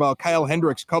stat here about Kyle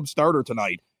Hendricks, Cubs starter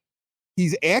tonight.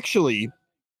 He's actually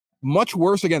much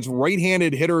worse against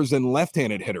right-handed hitters than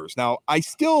left-handed hitters. Now, I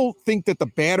still think that the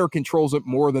batter controls it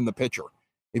more than the pitcher.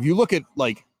 If you look at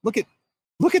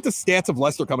the stats of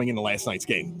Lester coming into last night's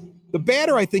game. The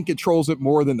batter, I think, controls it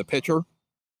more than the pitcher.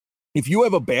 If you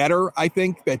have a batter, I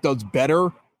think, that does better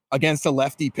against a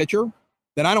lefty pitcher,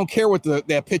 then I don't care what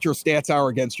that pitcher's stats are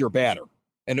against your batter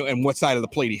and what side of the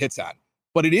plate he hits on.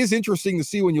 But it is interesting to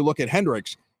see when you look at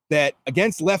Hendricks that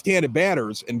against left-handed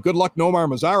batters, and good luck Nomar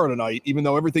Mazara tonight, even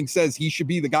though everything says he should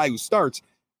be the guy who starts,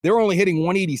 they're only hitting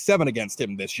 187 against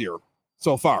him this year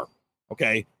so far,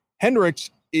 okay? Hendricks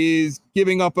is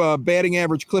giving up a batting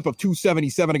average clip of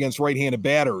 277 against right-handed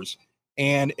batters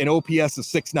and an OPS of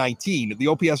 619. The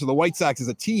OPS of the White Sox as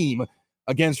a team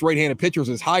against right-handed pitchers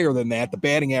is higher than that. The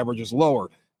batting average is lower.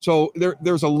 So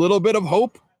there's a little bit of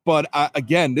hope, but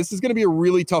again, this is going to be a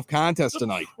really tough contest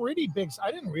tonight. Pretty big. I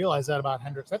didn't realize that about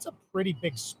Hendricks. That's a pretty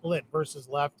big split versus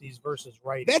lefties versus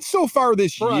righties. That's so far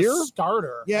this year. A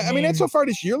starter. Yeah, I mean, that's so far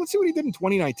this year. Let's see what he did in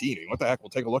 2019. What the heck? We'll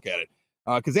take a look at it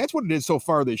because that's what it is so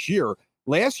far this year.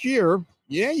 Last year,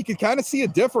 yeah, you could kind of see a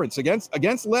difference. Against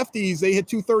lefties, they hit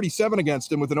 237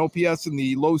 against him with an OPS in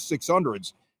the low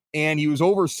 600s, and he was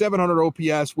over 700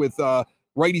 OPS with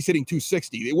righties hitting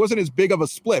 260. It wasn't as big of a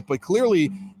split, but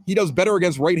clearly he does better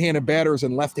against right-handed batters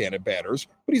and left-handed batters,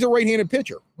 but he's a right-handed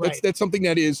pitcher. Right. That's something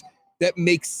that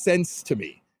makes sense to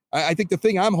me. I think the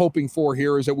thing I'm hoping for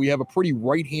here is that we have a pretty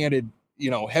right-handed,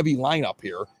 heavy lineup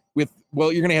here.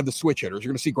 You're going to have the switch hitters. You're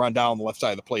going to see Grandal on the left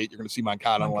side of the plate. You're going to see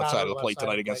Moncada on the left side of the plate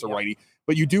tonight against the righty.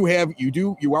 But you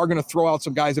are going to throw out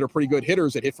some guys that are pretty good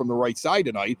hitters that hit from the right side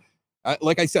tonight.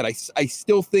 Like I said, I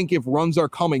still think if runs are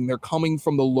coming, they're coming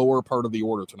from the lower part of the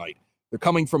order tonight. They're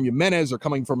coming from Jimenez. They're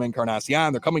coming from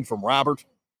Encarnacion. They're coming from Robert.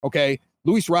 Okay.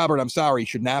 Luis Robert, I'm sorry,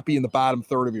 should not be in the bottom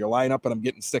third of your lineup, and I'm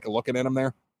getting sick of looking at him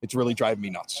there. It's really driving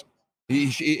me nuts.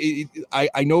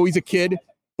 I know he's a kid,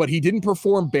 but he didn't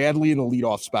perform badly in the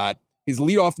leadoff spot. His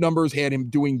leadoff numbers had him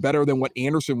doing better than what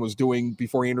Anderson was doing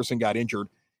before Anderson got injured.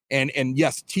 And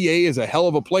yes, TA is a hell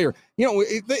of a player.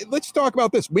 Let's talk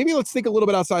about this. Maybe let's think a little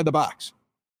bit outside the box.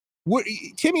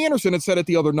 Timmy Anderson had said it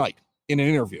the other night in an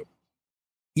interview.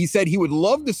 He said he would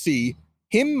love to see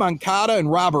him, Moncada,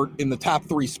 and Robert in the top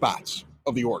 3 spots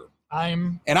of the order. I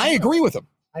agree with him.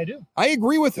 I do. I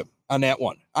agree with him on that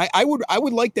one. I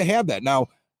would like to have that. Now,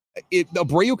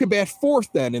 Abreu could bat 4th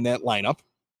then in that lineup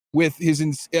with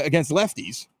against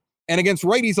lefties, and against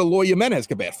righties, Eloy Jimenez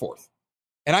could bat 4th.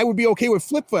 And I would be okay with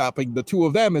flip-flopping the 2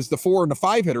 of them as the 4 and the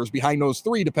 5 hitters behind those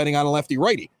 3, depending on a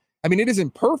lefty-righty. I mean, it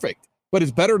isn't perfect, but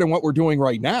it's better than what we're doing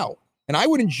right now. And I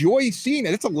would enjoy seeing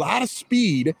it. It's a lot of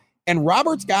speed, and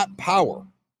Robert's got power.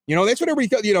 That's what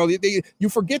everybody, you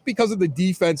forget because of the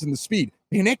defense and the speed.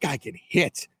 Man, that guy can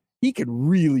hit. He can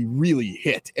really, really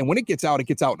hit. And when it gets out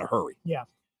in a hurry. Yeah.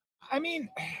 I mean,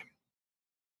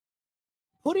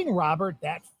 putting Robert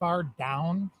that far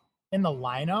down in the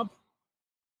lineup,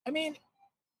 I mean,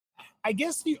 I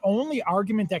guess the only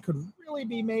argument that could really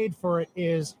be made for it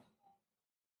is,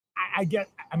 I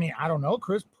don't know,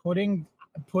 Chris, putting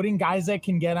guys that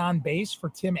can get on base for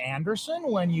Tim Anderson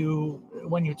when you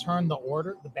turn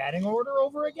the batting order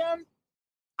over again.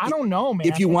 I don't know, man.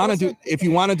 If you want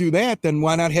to do that, then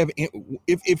why not have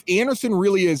if Anderson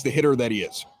really is the hitter that he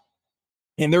is,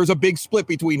 and there's a big split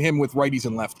between him with righties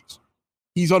and lefties.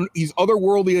 He's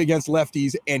otherworldly against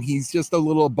lefties, and he's just a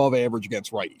little above average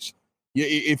against righties.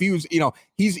 If he was,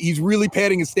 he's really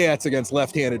padding his stats against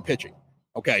left-handed pitching.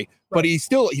 Okay, right. But he's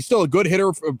still a good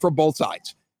hitter from both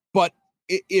sides. But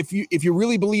if you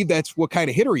really believe that's what kind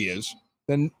of hitter he is,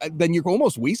 then you're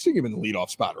almost wasting him in the leadoff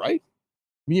spot, right?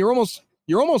 I mean, you're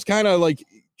almost kind of like,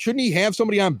 shouldn't he have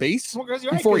somebody on base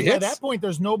before he hits? At that point,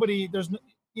 there's nobody. There's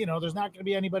not going to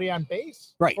be anybody on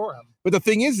base for him. But the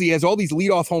thing is, he has all these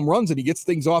leadoff home runs and he gets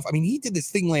things off. I mean, he did this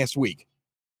thing last week,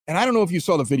 and I don't know if you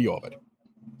saw the video of it.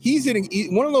 He's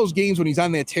hitting one of those games when he's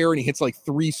on that tear and he hits like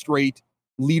 3 straight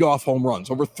leadoff home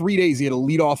runs. Over 3 days, he had a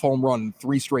leadoff home run in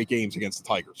 3 straight games against the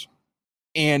Tigers.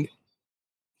 And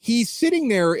he's sitting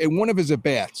there in one of his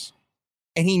at-bats,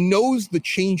 and he knows the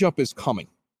changeup is coming.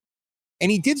 And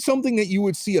he did something that you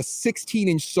would see a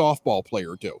 16-inch softball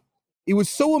player do. It was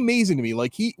so amazing to me.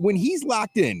 Like, when he's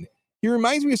locked in, he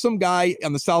reminds me of some guy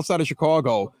on the south side of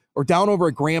Chicago or down over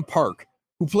at Grant Park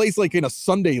who plays like in a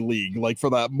Sunday league, like for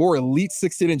the more elite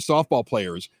 16-inch softball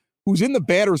players, who's in the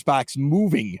batter's box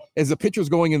moving as the pitcher's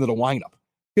going into the windup.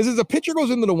 Because as a pitcher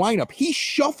goes into the windup, he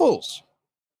shuffles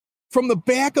from the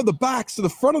back of the box to the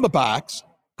front of the box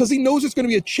because he knows it's going to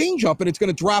be a changeup and it's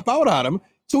going to drop out on him.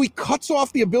 So he cuts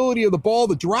off the ability of the ball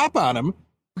to drop on him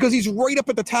because he's right up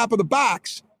at the top of the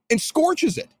box and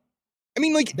scorches it. I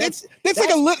mean, like that's like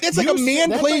a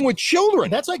man playing with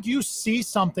children. That's like you see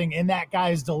something in that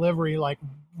guy's delivery, like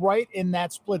right in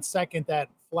that split second that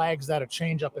flags that a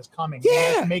changeup is coming. Yeah,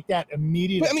 you have to make that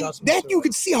immediate. But, I mean, that you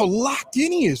can see how locked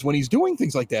in he is when he's doing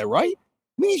things like that, right?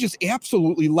 I mean, he's just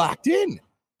absolutely locked in.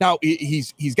 Now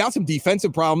he's got some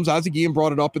defensive problems. Ozzie Guillen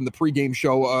brought it up in the pregame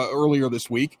show earlier this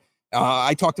week.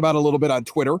 I talked about it a little bit on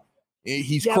Twitter.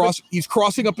 He's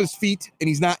crossing up his feet, and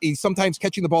he's sometimes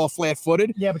catching the ball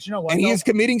flat-footed. Yeah, but you know what? And he is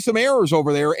committing some errors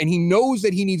over there, and he knows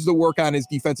that he needs to work on his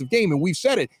defensive game. And we've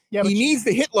said it. Yeah, he needs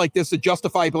to hit like this to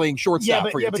justify playing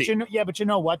shortstop for your team. But you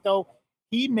know what though?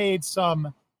 He made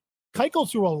some. Keuchel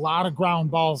threw a lot of ground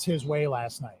balls his way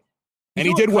last night. And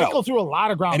he did well. Keuchel threw a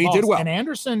lot of ground balls. And he did well. And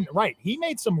Anderson, right? He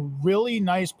made some really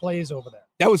nice plays over there.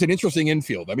 That was an interesting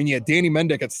infield. I mean, you had Danny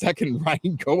Mendick at second,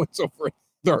 Ryan Goins over at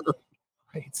third.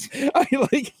 Right. I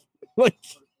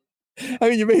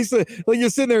mean, you basically you're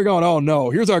sitting there going, "Oh no,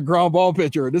 here's our ground ball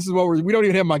pitcher. This is what we don't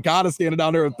even have Moncada standing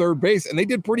down there at third base," and they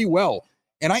did pretty well.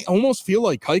 And I almost feel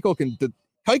like Keuchel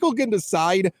can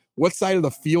decide what side of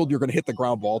the field you're going to hit the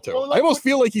ground ball to. Well, I almost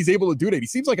feel like he's able to do that. He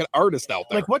seems like an artist out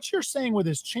there. Like what you're saying with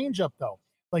his changeup, though.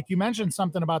 Like you mentioned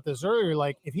something about this earlier.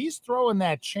 Like if he's throwing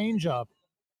that changeup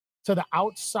to the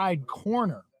outside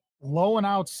corner, low and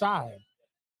outside.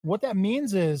 What that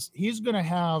means is he's going to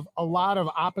have a lot of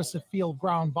opposite field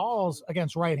ground balls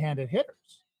against right-handed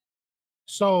hitters.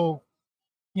 So,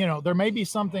 there may be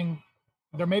something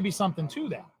to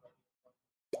that.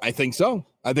 I think so.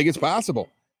 I think it's possible.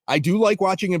 I do like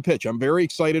watching him pitch. I'm very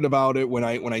excited about it when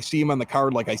I see him on the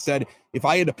card. Like I said, if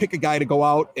I had to pick a guy to go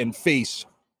out and face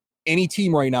any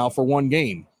team right now for one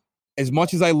game, as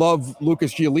much as I love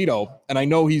Lucas Giolito, and I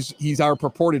know he's our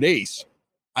purported ace,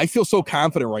 I feel so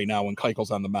confident right now when Keuchel's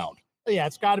on the mound. Yeah,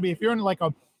 it's got to be. If you're in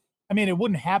it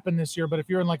wouldn't happen this year, but if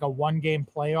you're in like a one-game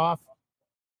playoff,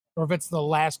 or if it's the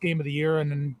last game of the year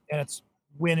and it's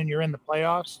win and you're in the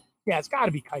playoffs, yeah, it's got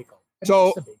to be Keuchel.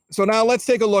 So now let's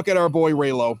take a look at our boy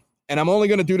Raylo, and I'm only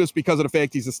going to do this because of the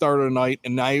fact he's the starter tonight,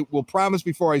 and I will promise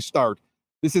before I start,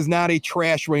 this is not a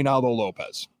trash Reynaldo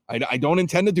Lopez. I don't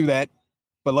intend to do that,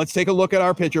 but let's take a look at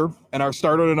our pitcher and our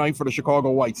starter tonight for the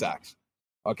Chicago White Sox.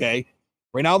 Okay?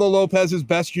 Reynaldo Lopez's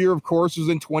best year, of course, was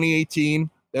in 2018.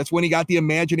 That's when he got the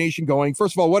imagination going.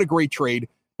 First of all, what a great trade.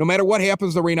 No matter what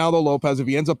happens to Reynaldo Lopez, if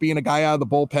he ends up being a guy out of the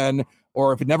bullpen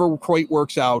or if it never quite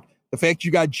works out, the fact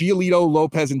you got Giolito,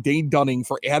 Lopez, and Dane Dunning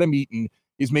for Adam Eaton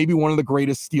is maybe one of the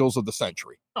greatest steals of the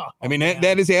century. I mean,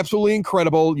 that is absolutely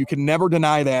incredible. You can never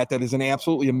deny that. That is an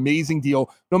absolutely amazing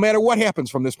deal, no matter what happens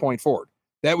from this point forward.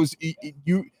 That was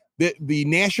the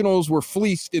Nationals were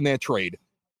fleeced in that trade.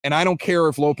 And I don't care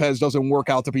if Lopez doesn't work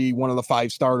out to be one of the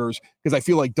 5 starters because I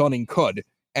feel like Dunning could.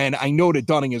 And I know that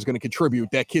Dunning is going to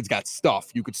contribute. That kid's got stuff.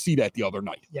 You could see that the other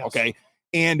night. Yes. Okay.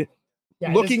 And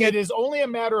it is only a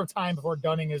matter of time before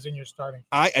Dunning is in your starting.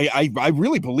 I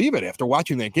really believe it after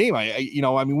watching that game.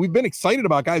 We've been excited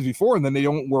about guys before and then they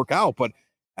don't work out, but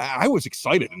I was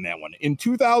excited in that one. In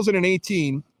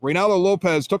 2018, Reynaldo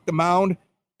Lopez took the mound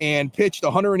and pitched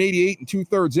 188 and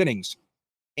 2/3 innings.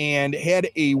 And had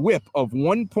a whip of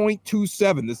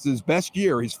 1.27. This is his best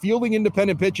year. His fielding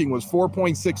independent pitching was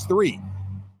 4.63,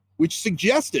 which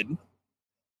suggested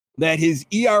that his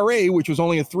ERA, which was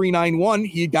only a 3.91,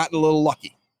 he had gotten a little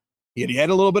lucky. He had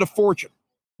a little bit of fortune.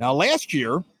 Now, last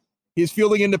year, his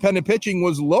fielding independent pitching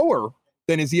was lower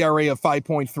than his ERA of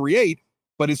 5.38,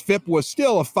 but his FIP was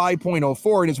still a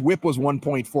 5.04, and his whip was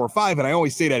 1.45. And I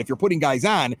always say that if you're putting guys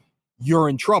on, you're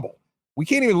in trouble. We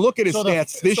can't even look at his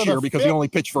stats this year because he only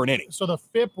pitched for an inning. So the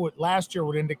FIP last year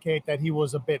would indicate that he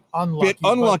was a bit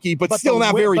unlucky. But still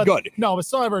not very good. No, it's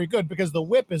still not very good because the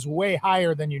whip is way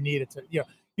higher than you need it to.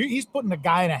 He's putting a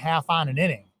guy and a half on an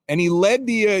inning. And he led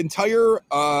the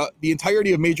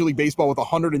entirety of Major League Baseball with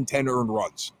 110 earned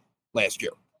runs last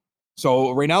year.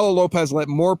 So Reynaldo Lopez let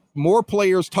more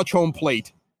players touch home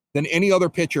plate than any other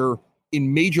pitcher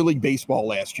in Major League Baseball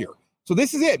last year. So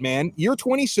this is it, man. Year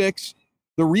 26.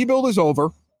 The rebuild is over.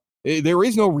 There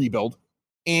is no rebuild.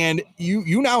 And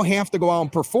you now have to go out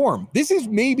and perform. This is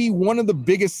maybe one of the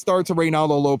biggest starts of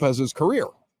Reynaldo Lopez's career.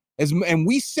 And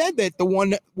we said that the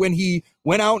one when he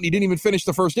went out and he didn't even finish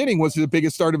the first inning was the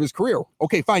biggest start of his career.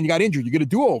 Okay, fine, you got injured. You get a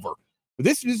do-over. But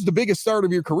this is the biggest start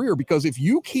of your career because if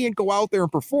you can't go out there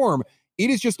and perform, it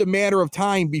is just a matter of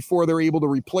time before they're able to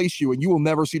replace you and you will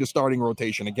never see the starting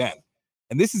rotation again.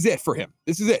 And this is it for him.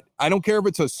 This is it. I don't care if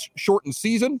it's a shortened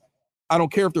season. I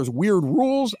don't care if there's weird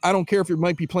rules. I don't care if you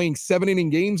might be playing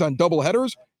 7-inning games on double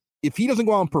headers. If he doesn't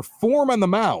go out and perform on the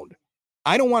mound,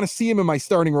 I don't want to see him in my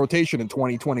starting rotation in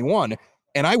 2021.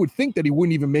 And I would think that he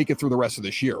wouldn't even make it through the rest of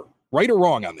this year. Right or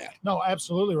wrong on that? No,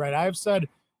 absolutely right. I've said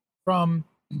from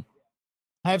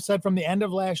the end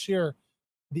of last year,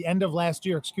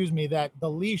 that the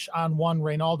leash on one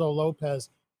Reynaldo Lopez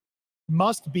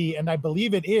must be, and I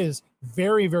believe it is,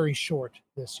 very, very short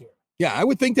this year. Yeah, I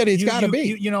would think that it's got to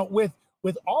be.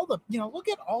 With all the, look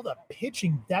at all the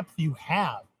pitching depth you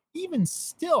have. Even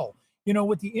still,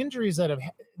 with the injuries that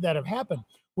have happened,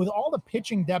 with all the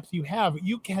pitching depth you have,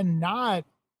 you cannot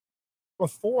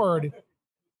afford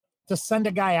to send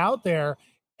a guy out there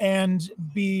and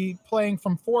be playing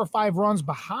from 4 or 5 runs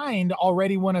behind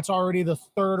already when it's already the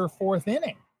 3rd or 4th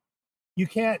inning. You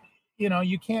can't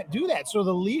do that. So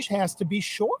the leash has to be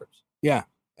short. Yeah.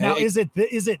 Now, is it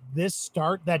this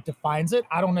start that defines it?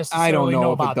 I don't necessarily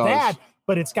know about that,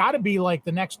 but it's got to be like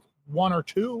the next 1 or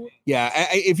 2. Yeah.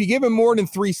 If you give him more than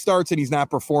 3 starts and he's not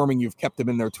performing, you've kept him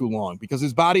in there too long, because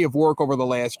his body of work over the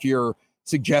last year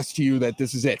suggests to you that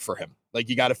this is it for him. Like,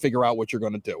 you got to figure out what you're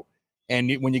going to do.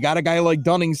 And when you got a guy like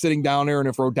Dunning sitting down there, and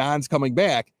if Rodon's coming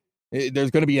back, there's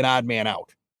going to be an odd man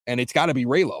out, and it's got to be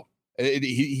Raylo.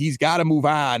 He's got to move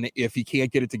on if he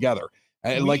can't get it together.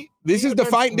 This is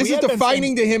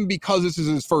defining to him, because this is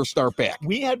his first start back.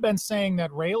 We had been saying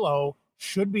that Raylo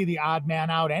should be the odd man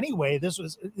out anyway. This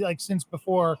was like since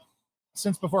before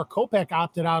Kopech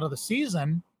opted out of the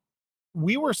season.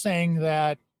 We were saying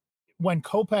that when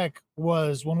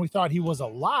we thought he was a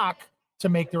lock to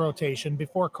make the rotation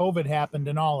before COVID happened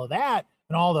and all of that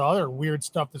and all the other weird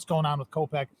stuff that's going on with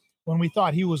Kopech, when we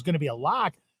thought he was going to be a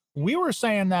lock, we were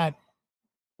saying that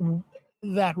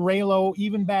Raylo,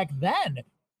 even back then,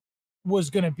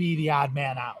 was going to be the odd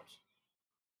man out.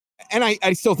 And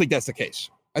I still think that's the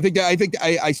case.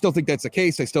 I still think that's the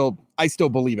case. I still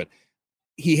believe it.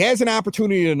 He has an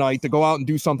opportunity tonight to go out and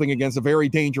do something against a very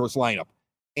dangerous lineup.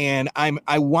 And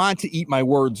I want to eat my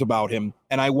words about him,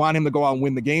 and I want him to go out and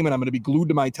win the game. And I'm going to be glued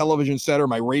to my television set or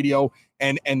my radio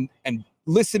and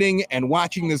listening and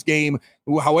watching this game,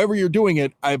 however you're doing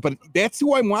it. But that's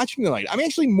who I'm watching tonight. I'm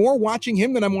actually more watching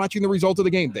him than I'm watching the result of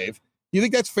the game, Dave. You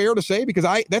think that's fair to say? Because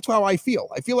that's how I feel.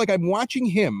 I feel like I'm watching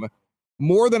him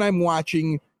more than I'm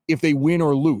watching if they win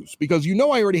or lose, because I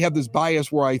already have this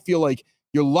bias where I feel like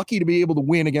you're lucky to be able to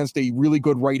win against a really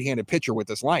good right-handed pitcher with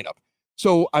this lineup.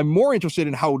 So I'm more interested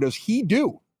in how does he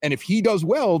do. And if he does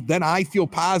well, then I feel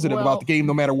positive about the game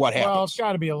no matter what happens. Well, it's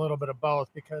got to be a little bit of both,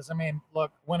 because,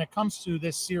 look, when it comes to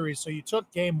this series, so you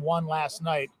took game 1 last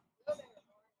night.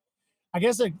 I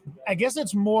guess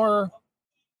it's more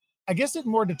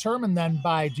determined then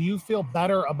by, do you feel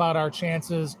better about our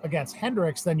chances against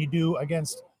Hendricks than you do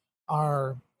against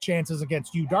our chances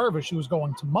against Yu Darvish, who is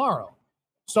going tomorrow?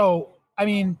 So,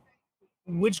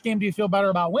 which game do you feel better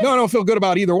about winning? No, I don't feel good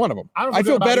about either one of them. I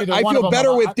feel better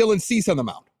with Dylan Cease on the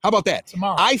mound. How about that?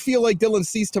 Tomorrow. I feel like Dylan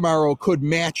Cease tomorrow could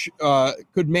match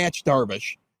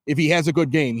Darvish if he has a good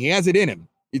game. He has it in him.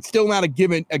 It's still not a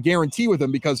guarantee with him,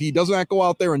 because he does not go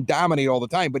out there and dominate all the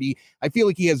time, but I feel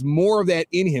like he has more of that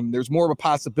in him. There's more of a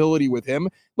possibility with him.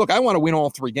 Look, I want to win all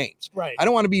 3 games. Right. I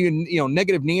don't want to be in,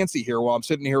 negative Nancy here while I'm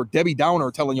sitting here, Debbie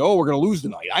Downer, telling you, we're going to lose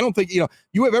tonight. I don't think, you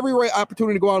have every right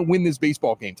opportunity to go out and win this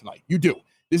baseball game tonight. You do.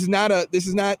 This is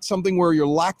not something where you're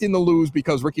locked in to lose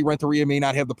because Ricky Renteria may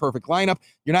not have the perfect lineup.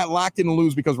 You're not locked in to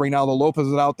lose because Reynaldo Lopez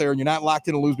is out there, and you're not locked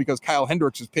in to lose because Kyle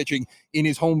Hendricks is pitching in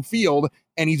his home field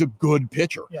and he's a good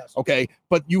pitcher. Yes. Okay.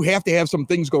 But you have to have some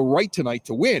things go right tonight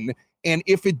to win. And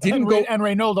if it didn't and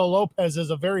Reynaldo Lopez is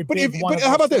a very big one. But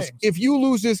how about this? If you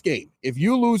lose this game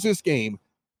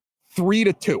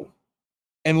 3-2,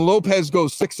 and Lopez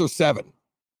goes 6 or 7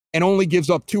 and only gives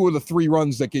up 2 of the 3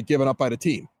 runs that get given up by the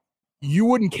team, you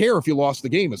wouldn't care if you lost the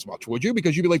game as much, would you?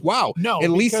 Because you'd be like, wow, at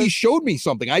least he showed me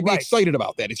something. I'd be excited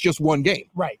about that. It's just one game.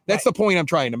 Right. That's the point I'm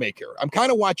trying to make here. I'm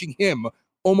kind of watching him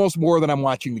almost more than I'm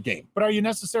watching the game. But are you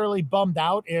necessarily bummed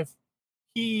out if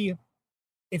he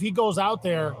goes out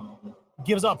there,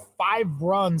 gives up 5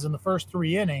 runs in the first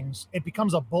 3 innings, it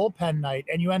becomes a bullpen night,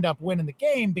 and you end up winning the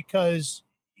game because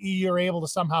you're able to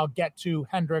somehow get to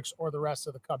Hendricks or the rest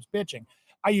of the Cubs pitching?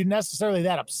 Are you necessarily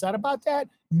that upset about that?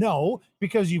 No,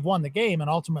 because you've won the game and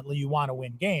ultimately you want to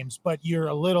win games. But you're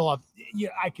a little.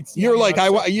 I could see. You're like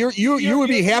you would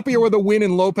be happier with a win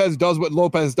and Lopez does what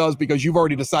Lopez does because you've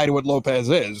already decided what Lopez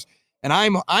is. And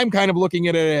I'm kind of looking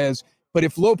at it as, but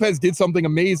if Lopez did something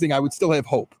amazing, I would still have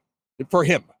hope for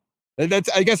him. That's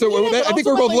I think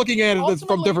we're both looking at it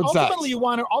from different sides.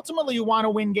 Ultimately, you want to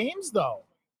win games, though.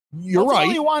 You're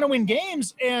right. You want to win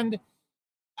games, and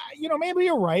maybe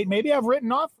you're right. Maybe I've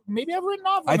written off. I think you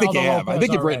Ronaldo have. I Lopez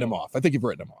think you've already. written him off. I think you've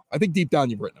written him off. I think deep down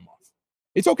you've written him off.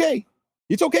 It's okay.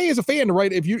 It's okay as a fan to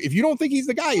write. If you don't think he's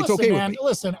the guy, it's Listen, okay man, with me.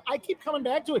 Listen, I keep coming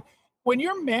back to it. When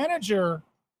your manager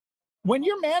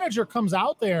comes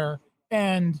out there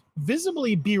and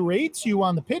visibly berates you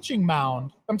on the pitching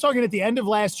mound, I'm talking at the end of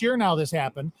last year. Now this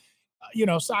happened.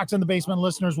 Sox in the Basement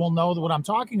listeners will know what I'm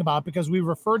talking about because we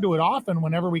referred to it often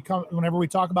whenever we talk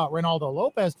about Ronaldo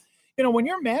Lopez. When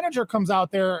your manager comes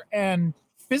out there and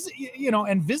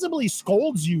visibly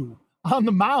scolds you on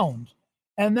the mound,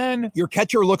 and then Your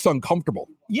catcher looks uncomfortable.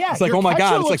 yeah, It's like, your oh my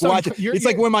catcher God. It's like looks watching. you're- It's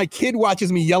like when my kid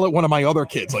watches me yell at one of my other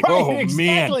kids. Like, right, oh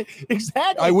man,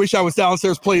 exactly. I wish I was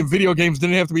downstairs playing video games.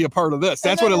 Didn't have to be a part of this.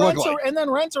 That's what it looked like. And then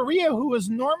Renteria, who is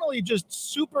normally just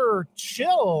super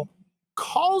chill,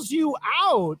 calls you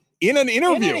out In an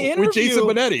interview with Jason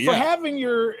Benetti. for Yeah. having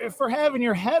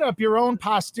your head up your own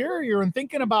posterior and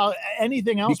thinking about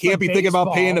anything else. You can't but be thinking about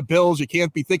baseball. paying the bills. You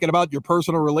can't be thinking about your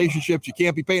personal relationships. You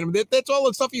can't be paying them. That's all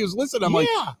the stuff he was listening. I'm like,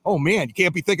 oh man, you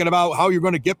can't be thinking about how you're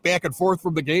going to get back and forth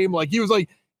from the game. Like he was like,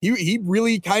 he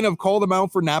really kind of called him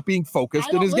out for not being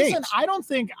focused in his games. I don't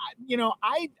think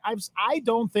I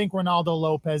don't think Ronaldo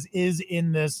Lopez is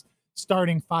in this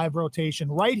starting five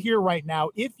rotation right here, right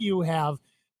now. If you have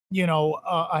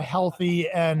a healthy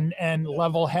and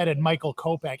level-headed Michael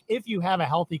Kopech, if you have a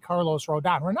healthy Carlos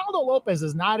Rodon, Ronaldo Lopez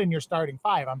is not in your starting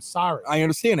five. I'm sorry. I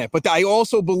understand that, but I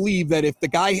also believe that if the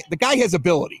guy has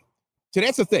ability, so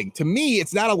that's the thing. To me,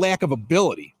 it's not a lack of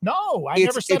ability. No, I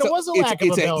never said it was a lack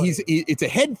of ability. It's a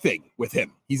head thing with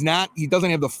him. He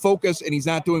doesn't have the focus, and he's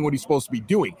not doing what he's supposed to be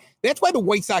doing. That's why the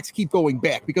White Sox keep going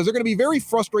back, because they're going to be very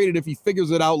frustrated if he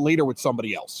figures it out later with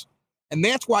somebody else. And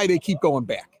that's why they keep going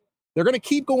back. They're going to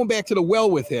keep going back to the well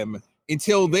with him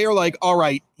until they're like, all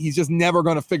right, he's just never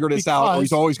going to figure this out, or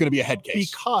he's always going to be a head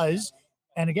case. Because,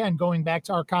 and again, going back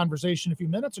to our conversation a few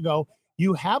minutes ago,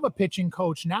 you have a pitching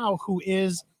coach now who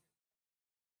he's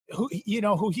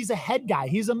a head guy.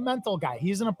 He's a mental guy.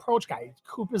 He's an approach guy.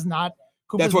 Coop is not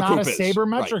a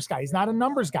sabermetrics guy. He's not a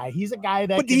numbers guy. He's a guy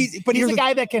that he's a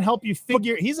guy that can help you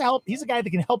figure. He's a guy that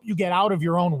can help you get out of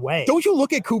your own way. Don't you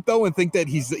look at Coop though and think that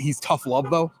he's tough love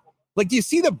though? Like, do you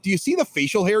see the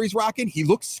facial hair he's rocking? He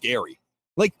looks scary.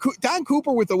 Like Don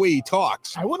Cooper with the way he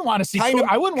talks. I wouldn't want to see.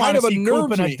 I wouldn't want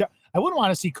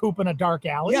to see Coop in a dark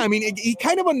alley. Yeah, I mean, he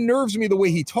kind of unnerves me the way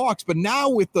he talks. But now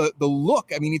with the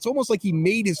look, I mean, it's almost like he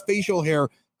made his facial hair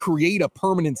create a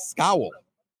permanent scowl.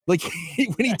 Like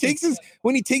when he takes his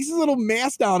little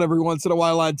mask down every once in a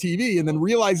while on TV and then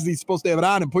realizes he's supposed to have it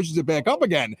on and pushes it back up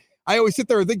again. I always sit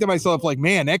there and think to myself, like,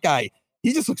 man, that guy,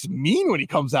 he just looks mean when he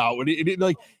comes out.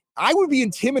 I would be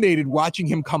intimidated watching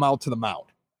him come out to the mound.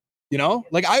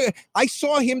 Like I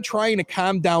saw him trying to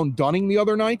calm down Dunning the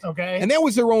other night. Okay. And that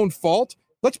was their own fault.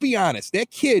 Let's be honest.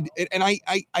 That kid, and I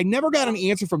never got an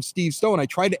answer from Steve Stone. I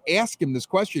tried to ask him this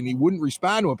question. He wouldn't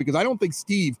respond to it because I don't think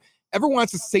Steve ever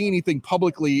wants to say anything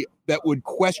publicly that would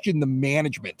question the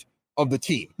management of the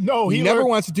team. No, he never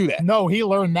wants to do that. No, he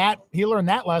learned that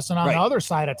lesson on the other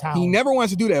side of town. He never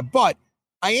wants to do that. But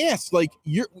I asked, like,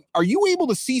 are you able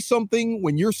to see something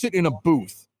when you're sitting in a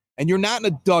booth and you're not in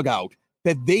a dugout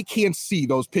that they can't see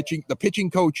the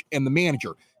pitching coach and the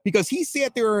manager? Because he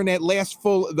sat there in that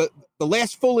the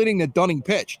last full inning that Dunning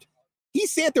pitched. He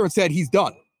sat there and said he's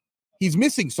done. He's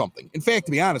missing something. In fact,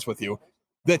 to be honest with you,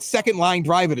 that second line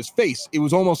drive at his face, it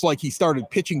was almost like he started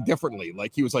pitching differently.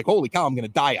 Like he was like, holy cow, I'm going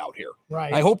to die out here.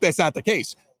 Right. I hope that's not the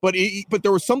case. But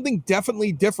there was something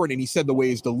definitely different. And he said the way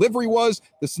his delivery was,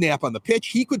 the snap on the pitch,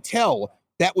 he could tell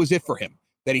that was it for him,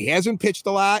 that he hasn't pitched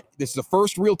a lot. This is the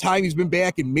first real time he's been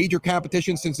back in major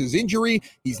competition since his injury.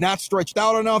 He's not stretched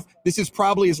out enough. This is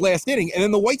probably his last inning. And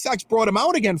then the White Sox brought him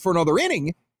out again for another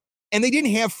inning, and they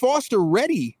didn't have Foster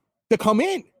ready to come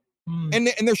in. And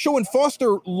they're showing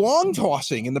Foster long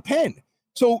tossing in the pen.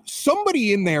 So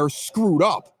somebody in there screwed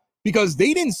up because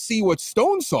they didn't see what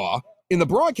Stone saw in the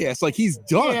broadcast. Like, he's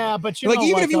done. Yeah, but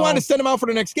even if you wanted to send him out for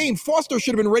the next game, Foster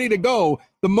should have been ready to go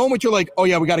the moment you're like, oh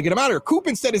yeah, we got to get him out of here. Coop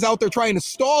instead is out there trying to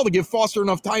stall to give Foster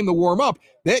enough time to warm up.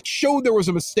 That showed there was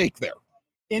a mistake there.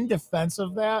 In defense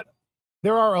of that,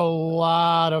 there are a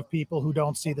lot of people who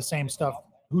don't see the same stuff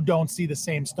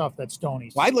that Stoney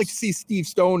sees. Well, I'd like to see Steve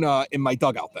Stone in my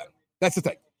dugout then. That's the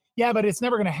thing. Yeah, but it's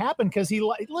never going to happen because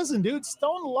listen, dude,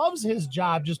 Stone loves his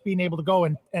job just being able to go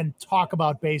and talk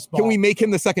about baseball. Can we make him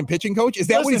the second pitching coach? Is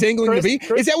that what he's angling to be?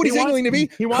 Is that what he's angling to be?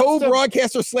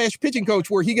 Co-broadcaster / pitching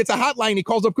coach, where he gets a hotline, he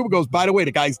calls up Cooper, goes, by the way,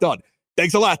 the guy's done.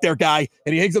 Thanks a lot there, guy.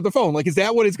 And he hangs up the phone. Like, is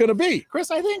that what it's going to be?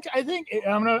 Chris, I think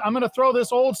I'm gonna throw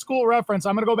this old school reference.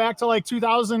 I'm gonna go back to like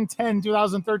 2010,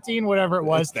 2013, whatever it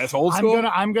was. That's old school.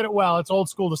 I'm gonna well, it's old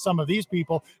school to some of these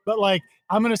people, but like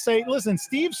I'm gonna say, listen,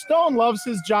 Steve Stone loves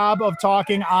his job of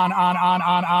talking on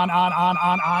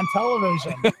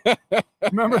television.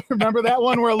 remember that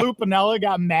one where Lou Piniella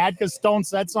got mad because Stone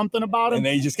said something about him, and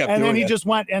then he just kept and doing then he it. just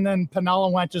went, and then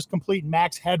Piniella went just complete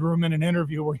Max Headroom in an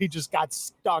interview where he just got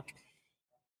stuck.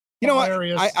 You know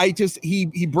Hilarious. what? I just he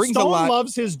brings Stone a lot.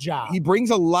 Loves his job. He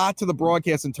brings a lot to the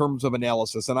broadcast in terms of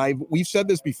analysis, and we've said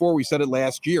this before. We said it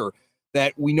last year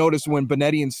that we noticed when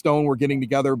Benetti and Stone were getting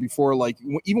together before, like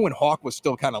even when Hawk was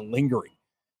still kind of lingering.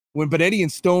 When Benetti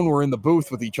and Stone were in the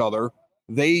booth with each other,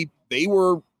 they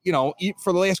were, you know,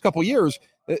 for the last couple of years,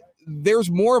 there's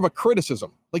more of a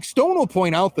criticism. Like Stone will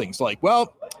point out things like,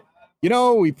 well, you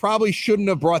know, we probably shouldn't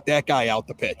have brought that guy out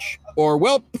the pitch, or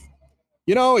well,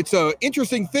 you know, it's an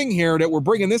interesting thing here that we're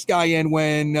bringing this guy in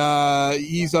when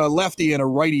he's a lefty and a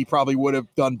righty probably would have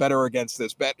done better against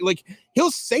this bat. Like he'll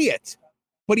say it,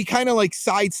 but he kind of like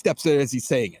sidesteps it as he's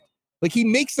saying it. Like he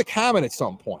makes the comment at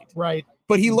some point. Right.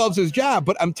 But he loves his job.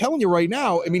 But I'm telling you right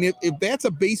now, I mean, if that's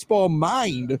a baseball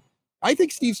mind, I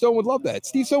think Steve Stone would love that.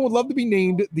 Steve Stone would love to be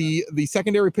named the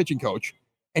secondary pitching coach.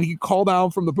 And he could call down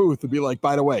from the booth and be like,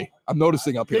 by the way, I'm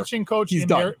noticing up here. Pitching coach, he's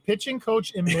done. Pitching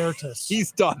coach emeritus.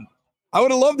 He's done. I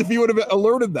would have loved if he would have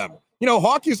alerted them. You know,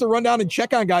 Hawk used to run down and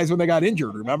check on guys when they got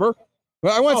injured, remember?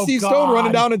 I want Steve Stone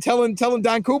running down and telling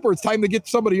Don Cooper it's time to get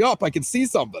somebody up. I can see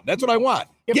something. That's what I want.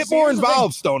 Get more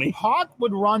involved, Stoney. Hawk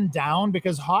would run down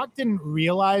because Hawk didn't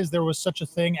realize there was such a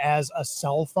thing as a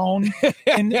cell phone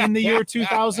in the year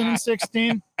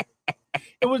 2016.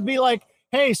 It would be like,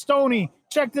 hey, Stoney,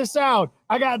 check this out.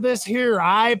 I got this here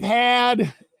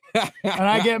iPad, and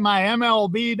I get my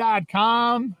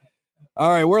MLB.com. All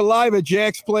right, we're live at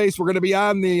Jack's Place. We're going to be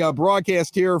on the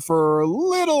broadcast here for a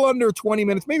little under 20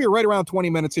 minutes, maybe right around 20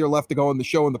 minutes here left to go in the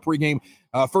show in the pregame.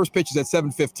 First pitch is at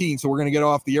 7:15, so we're going to get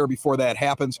off the air before that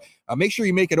happens. Make sure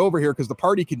you make it over here because the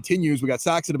party continues. We got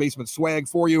Sox in the Basement swag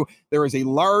for you. There is a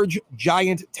large,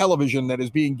 giant television that is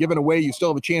being given away. You still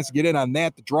have a chance to get in on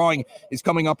that. The drawing is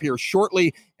coming up here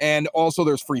shortly, and also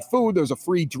there's free food. There's a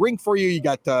free drink for you. You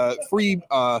got free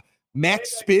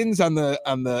max spins on the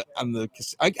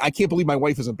I can't believe my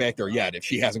wife isn't back there yet. If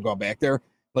she hasn't gone back there,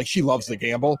 like she loves to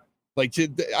gamble. Like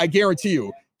I guarantee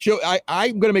you,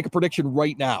 I'm going to make a prediction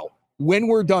right now. When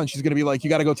we're done, she's going to be like, you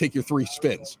got to go take your 3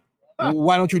 spins.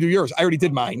 Why don't you do yours? I already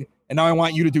did mine. And now I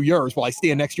want you to do yours while I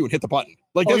stand next to you and hit the button.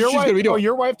 Like that's what she's going to be doing. Oh,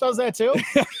 your wife does that too?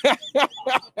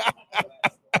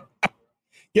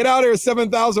 Get out here,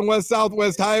 7000 West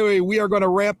Southwest Highway. We are going to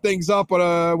wrap things up,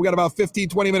 but we got about 15,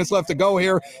 20 minutes left to go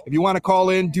here. If you want to call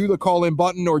in, do the call-in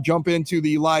button or jump into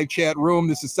the live chat room.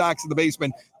 This is Sox in the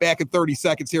Basement, back in 30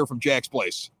 seconds here from Jack's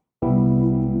Place.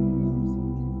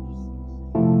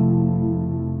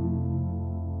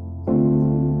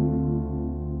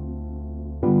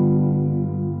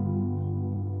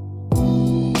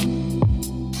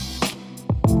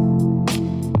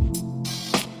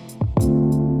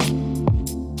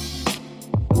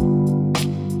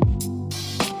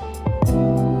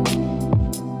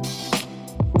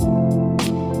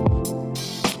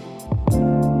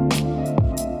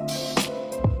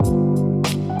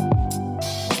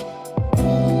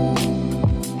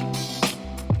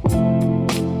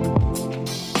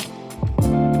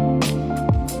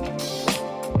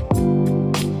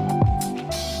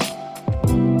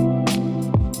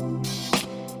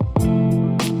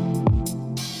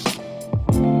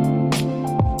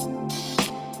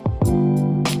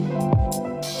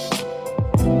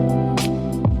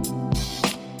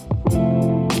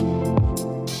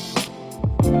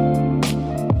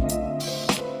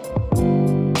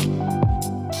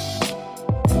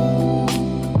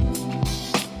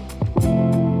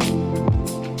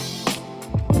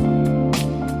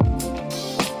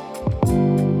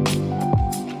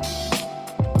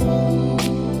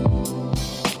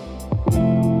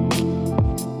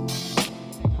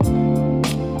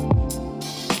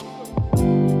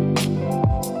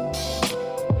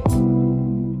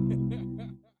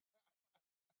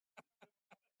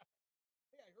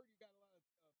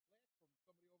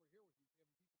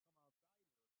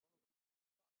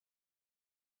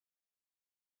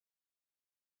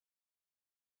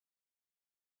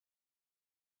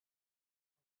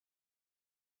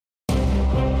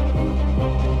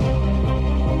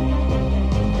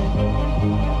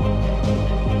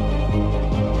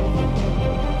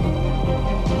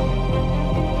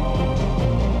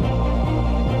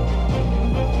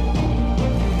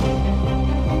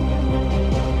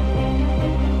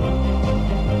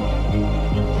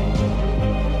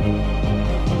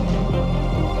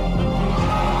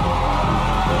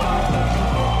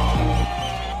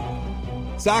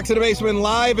 Sox in the Basement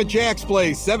live at Jack's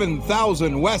Place,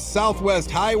 7000 West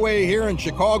Southwest Highway here in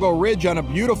Chicago Ridge on a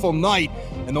beautiful night.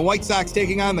 And the White Sox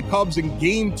taking on the Cubs in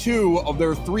Game 2 of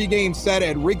their 3-game set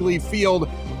at Wrigley Field,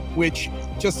 which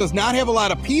just does not have a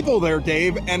lot of people there,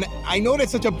 Dave. And I know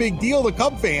that's such a big deal to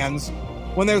Cub fans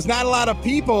when there's not a lot of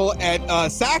people at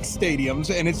Sox stadiums.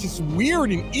 And it's just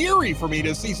weird and eerie for me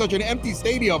to see such an empty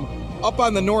stadium up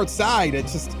on the north side.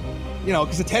 It's just, you know,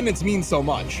 because attendance means so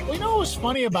much. Well, you know what was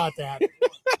funny about that?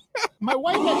 My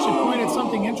wife actually pointed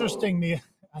something interesting.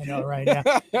 I know, right?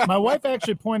 Yeah. My wife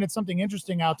actually pointed something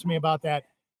interesting out to me about that.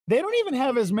 They don't even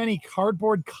have as many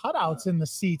cardboard cutouts in the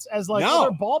seats as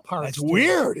other ballparks. That's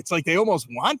weird. It's like they almost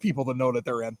want people to know that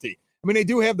they're empty. I mean, they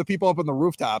do have the people up on the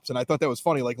rooftops, and I thought that was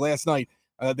funny. Like last night,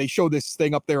 they showed this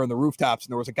thing up there on the rooftops,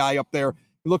 and there was a guy up there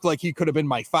who looked like he could have been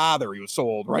my father. He was so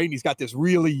old, right? And he's got this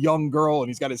really young girl, and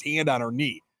he's got his hand on her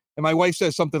knee. And my wife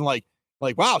says something like,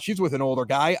 wow, she's with an older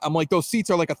guy. I'm like, those seats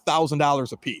are like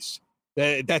 $1,000 a piece.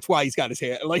 That's why he's got his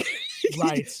hand. Like,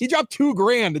 right. he dropped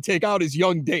 $2,000 to take out his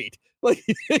young date. Like,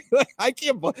 I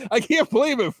can't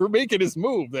blame him for making his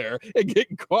move there and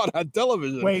getting caught on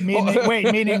television.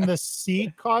 Meaning the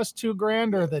seat cost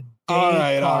 $2,000 or the date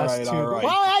cost $2,000? Well,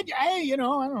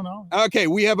 I don't know. Okay,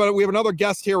 we have another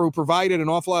guest here who provided an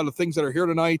awful lot of things that are here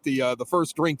tonight. The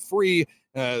first drink free,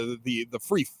 the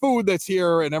free food that's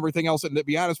here, and everything else. And to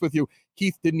be honest with you,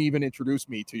 Keith didn't even introduce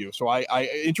me to you. So I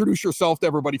introduce yourself to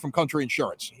everybody from Country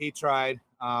Insurance. He tried.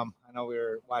 I know we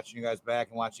were watching you guys back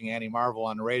and watching Annie Marvel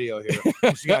on the radio here.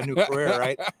 She got a new career,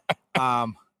 right? Our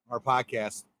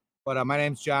podcast. But my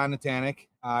name's John Natanik.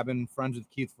 I've been friends with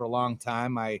Keith for a long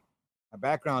time. My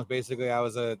background is basically I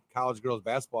was a college girls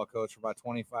basketball coach for about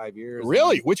 25 years.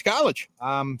 Really? Which college?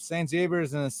 St.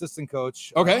 Xavier's, an assistant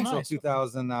coach. Okay. Until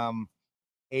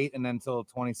 2008, and then until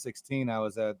 2016, I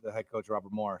was the head coach,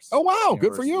 Robert Morris. Oh, wow.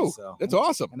 Good for you. So, that's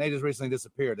awesome. And they just recently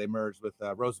disappeared. They merged with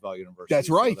Roosevelt University. That's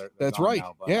right. So that's right.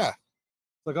 Now, yeah.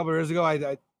 So a couple of years ago,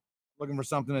 I looking for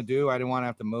something to do. I didn't want to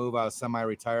have to move. I was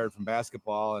semi-retired from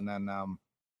basketball, and then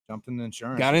jumped into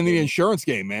insurance. Got into the insurance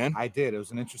game, man. I did. It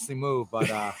was an interesting move, but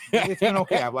it's been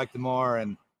okay. I've liked it more,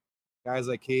 and guys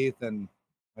like Keith, and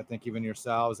I think even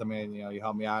yourselves. I mean, you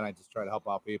help me out. And I just try to help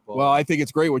out people. Well, I think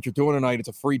it's great what you're doing tonight. It's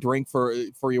a free drink for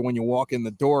you when you walk in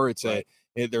the door. It's right.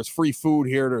 There's free food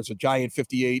here. There's a giant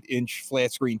 58-inch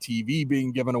flat screen TV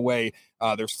being given away.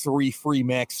 There's 3 free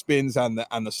max spins on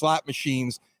the slot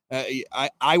machines.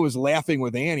 I was laughing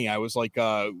with Annie. I was like,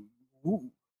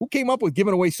 who came up with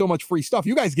giving away so much free stuff?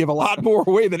 You guys give a lot more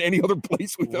away than any other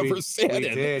place we've ever sat in. We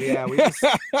did, yeah.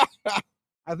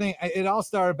 I think it all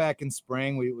started back in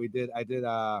spring. We basically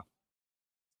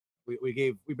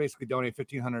donated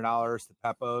 $1,500 to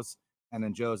Peppo's, and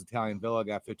then Joe's Italian Villa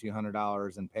got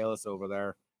 $1,500 in Palos over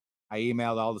there. I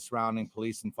emailed all the surrounding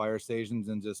police and fire stations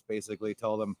and just basically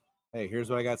told them, hey, here's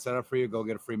what I got set up for you. Go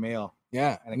get a free meal.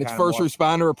 Yeah, and it's First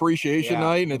Responder Appreciation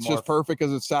Night, and it's just perfect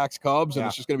because it's Sox Cubs, and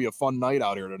it's just going to be a fun night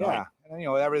out here tonight. Yeah,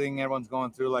 and everything everyone's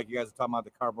going through, like you guys are talking about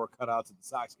the cardboard cutouts at the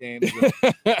Sox games.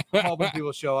 I'm hoping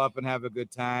people show up and have a good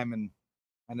time, and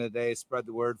end of the day, spread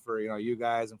the word for you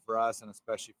guys and for us, and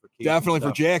especially for Keith. Definitely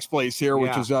for Jack's Place here,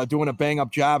 which is doing a bang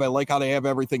up job. I like how they have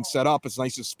everything set up. It's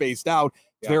nice and spaced out.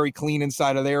 It's very clean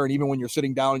inside of there, and even when you're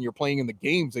sitting down and you're playing in the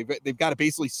games, they've got it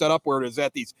basically set up where it is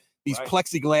at these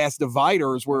plexiglass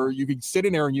dividers where you can sit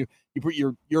in there and you put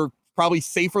you're probably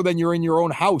safer than you're in your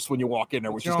own house when you walk in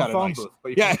there, which is kind of nice. Booth, but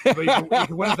you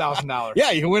can win $1,000.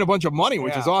 Yeah, you can win a bunch of money,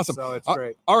 which is awesome. So it's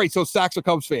great. All right, so Sox or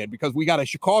Cubs fan, because we got a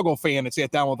Chicago fan that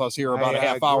sat down with us here about a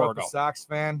half hour ago. A Sox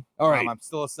fan. All right, I'm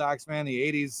still a Sox fan.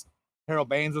 The '80s, Harold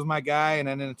Baines was my guy, and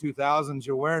then in the 2000s,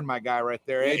 you're wearing my guy right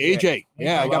there, AJ.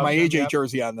 Yeah, I got my AJ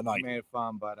jersey on tonight. Made it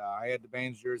fun, but I had the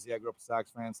Baines jersey. I grew up a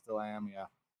Sox fan, still am. Yeah,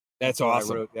 that's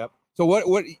awesome. Yep. So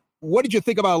what did you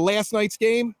think about last night's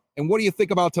game, and what do you think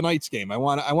about tonight's game? I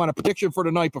want a prediction for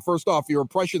tonight, but first off, your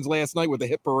impressions last night with the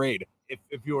hit parade.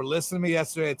 If you were listening to me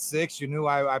yesterday at 6, you knew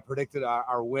I predicted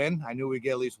our win. I knew we'd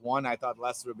get at least one. I thought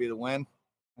Lester would be the win.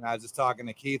 And I was just talking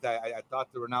to Keith. I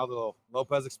thought the Ronaldo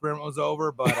Lopez experiment was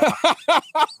over, but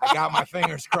I got my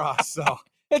fingers crossed. So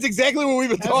that's exactly what we've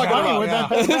been talking about.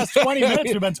 For the past 20 minutes,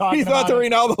 we've been talking about. He thought the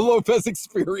Ronaldo Lopez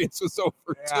experience was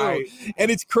over too, and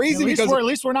it's crazy because at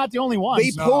least we're not the only ones.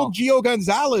 They pulled Gio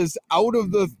Gonzalez out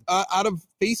of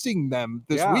facing them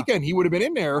this weekend. He would have been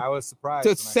in there. I was surprised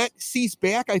to set Cease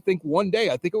back. I think one day.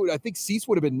 I think Cease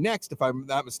would have been next if I'm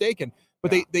not mistaken.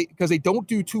 But they because they don't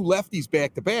do 2 lefties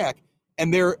back to back.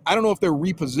 And I don't know if they're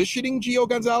repositioning Gio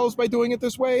Gonzalez by doing it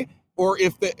this way, or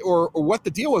if or what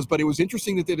the deal was. But it was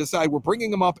interesting that they decide we're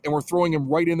bringing him up and we're throwing him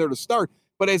right in there to start.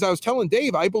 But as I was telling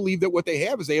Dave, I believe that what they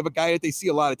have is they have a guy that they see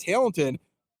a lot of talent in,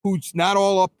 who's not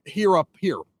all up here.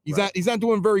 He's Right. not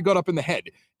doing very good up in the head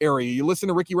area. You listen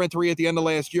to Ricky Renteria at the end of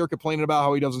last year complaining about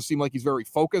how he doesn't seem like he's very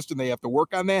focused and they have to work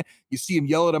on that. You see him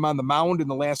yell at him on the mound in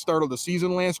the last start of the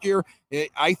season last year.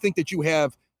 I think that you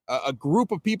have a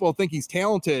group of people who think he's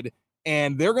talented,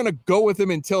 and they're going to go with him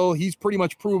until he's pretty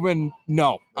much proven,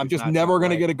 no, I'm just never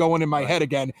going to get it going in my head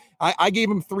again. I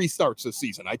gave him 3 starts this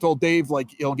season. I told Dave,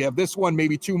 like, he'll give this one,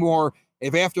 maybe 2 more.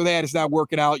 If after that it's not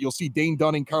working out, you'll see Dane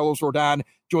Dunning, Carlos Rodon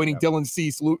joining Dylan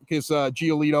Cease, Lucas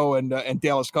Giolito, and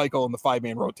Dallas Keuchel in the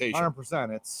 5-man rotation.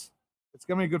 100%. It's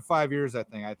going to be a good 5 years, I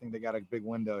think. I think they got a big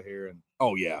window here, and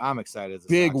oh yeah, I'm excited. As a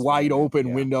big Sox wide fan.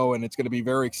 open window, and it's going to be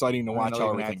very exciting to watch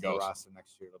how everything goes. Roster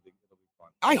next year. It'll be fun.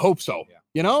 I hope so. Yeah.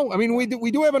 You know, I mean, we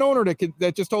do have an owner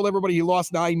that just told everybody he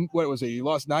lost he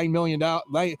lost $9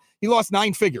 million. He lost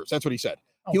 9 figures. That's what he said.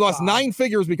 He lost 9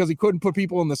 figures because he couldn't put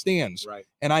people in the stands. Right.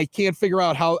 And I can't figure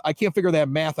that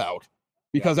math out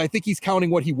because I think he's counting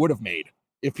what he would have made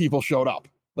if people showed up.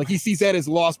 Like he sees that as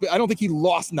lost, but I don't think he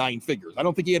lost 9 figures. I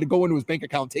don't think he had to go into his bank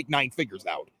account and take 9 figures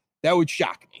out. That would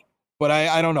shock me. But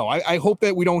I don't know. I hope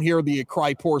that we don't hear the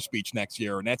cry poor speech next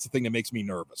year, and that's the thing that makes me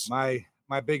nervous. My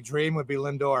big dream would be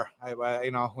Lindor. I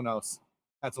who knows?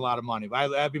 That's a lot of money, but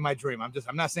that'd be my dream. I'm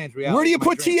not saying it's reality. Where do you It's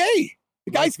put my dream. TA?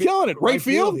 The guy's killing it. Right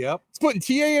field? Yep. He's putting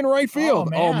TA in right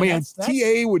field. Oh, man. that's-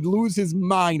 TA would lose his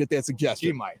mind at that suggestion.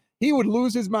 He might. He would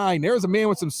lose his mind. There's a man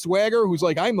with some swagger who's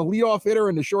like, I'm the leadoff hitter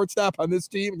and the shortstop on this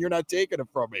team, and you're not taking it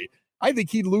from me. I think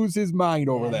he'd lose his mind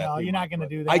over that. No, you're not going to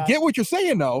do that. I get what you're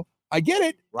saying, though. I get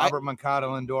it. Robert Moncada,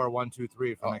 Lindor, 1, 2,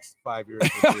 3 for the next 5 years.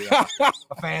 Would be, a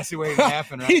fancy way to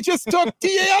happen, right? He just took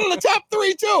TA out of the top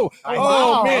 3 too. I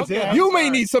Oh know, man, okay. you may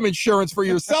need some insurance for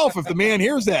yourself if the man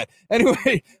hears that.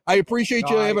 Anyway, I appreciate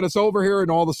you having us over here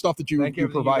and all the stuff that you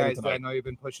provided tonight. I know you've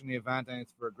been pushing the event, and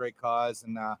it's for a great cause,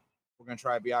 and we're gonna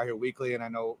try to be out here weekly. And I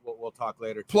know we'll talk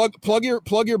later. Plug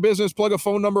your business, plug a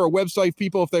phone number, a website.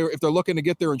 People, if they're looking to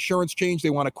get their insurance changed, they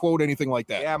want to quote anything like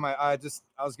that. Yeah, I'll just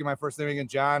give my first name again,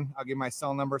 John. I'll give my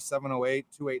cell number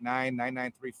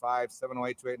 708-289-9935,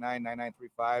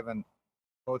 708-289-9935, and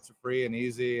quotes are free and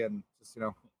easy, and just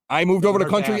I moved over to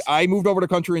Country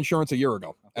Insurance a year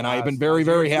ago, and I've been very,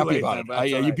 very happy about it. I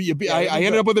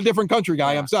ended up with a different Country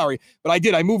guy. I'm sorry, but I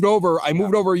did. I moved over a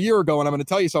year ago, and I'm going to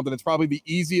tell you something. It's probably the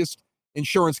easiest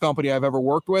insurance company I've ever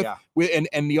worked with. Yeah.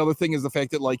 And the other thing is the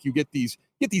fact that like you get these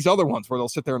other ones where they'll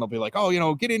sit there and they'll be like,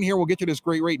 oh, get in here, we'll get you this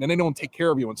great rate, and then they don't take care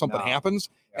of you when something happens.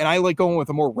 Yeah. And I like going with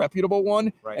a more reputable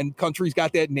one. Right. And Country's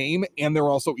got that name, and they're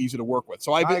also easy to work with.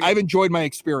 So I've enjoyed my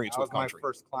experience with Country. My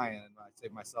first client, and I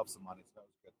saved myself some money. So that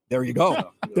was good. There you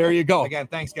go. There you go. Again,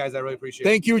 thanks, guys. I really appreciate it.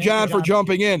 Thank you, John, for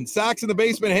jumping in. Sox in the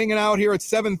Basement hanging out here at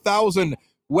 7,000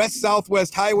 West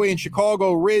Southwest Highway in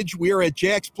Chicago Ridge. We are at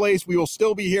Jack's Place. We will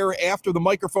still be here after the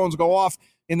microphones go off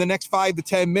in the next 5 to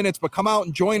 10 minutes, but come out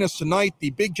and join us tonight. The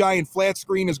big giant flat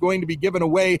screen is going to be given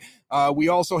away. We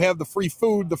also have the free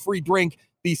food, the free drink,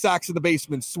 the Sox in the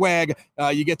Basement swag.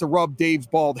 You get to rub Dave's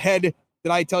bald head. Did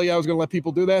I tell you I was going to let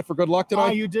people do that for good luck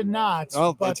tonight? You did not.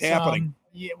 Well, that's happening.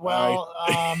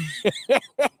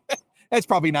 That's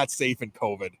probably not safe in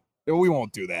COVID. We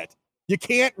won't do that. You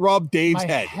can't rub Dave's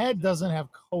head. My head doesn't have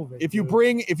COVID. If you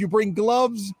bring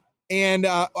gloves and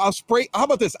I'll spray. How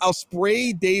about this? I'll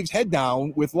spray Dave's head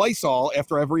down with Lysol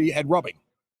after every head rubbing.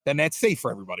 Then that's safe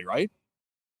for everybody, right?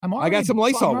 I got some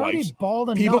Lysol wipes.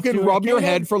 People can rub your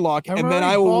head for luck, and then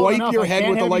I will wipe your head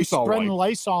with the Lysol wipe.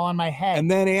 Lysol on my head.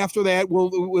 And then after that,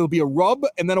 will be a rub,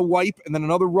 and then a wipe, and then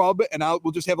another rub, and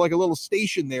we'll just have like a little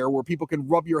station there where people can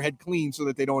rub your head clean so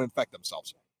that they don't infect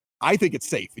themselves. I think it's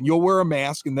safe, and you'll wear a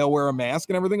mask, and they'll wear a mask,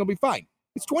 and everything will be fine.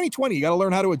 It's 2020. You got to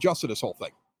learn how to adjust to this whole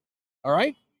thing. All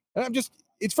right? And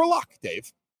it's for luck,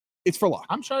 Dave. It's for luck.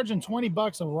 I'm charging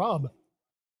 $20 a rub.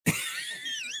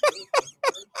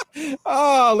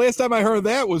 Last time I heard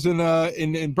that was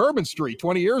in Bourbon Street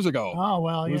 20 years ago. Oh,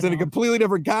 well, it was in a completely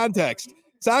different context.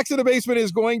 Sox in the Basement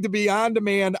is going to be on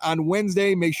demand on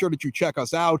Wednesday. Make sure that you check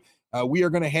us out. We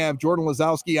are going to have Jordan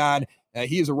Lazowski on.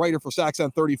 He is a writer for Sox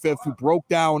on 35th who broke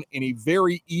down in a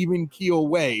very even keel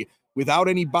way, without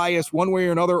any bias one way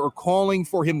or another, or calling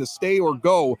for him to stay or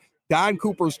go, Don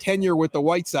Cooper's tenure with the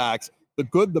White Sox, the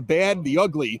good, the bad, the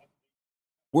ugly.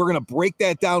 We're going to break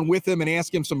that down with him and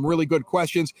ask him some really good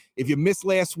questions. If you missed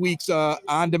last week's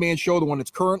on-demand show, the one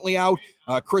that's currently out,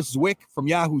 Chris Zwick from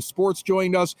Yahoo Sports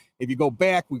joined us. If you go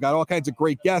back, we got all kinds of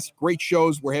great guests, great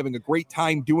shows. We're having a great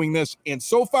time doing this. And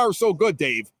so far, so good,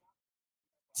 Dave.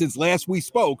 Since last we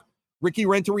spoke, Ricky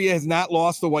Renteria has not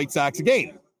lost the White Sox a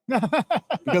game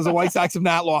because the White Sox have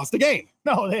not lost a game.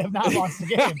 No, they have not lost a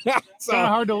game. It's kind of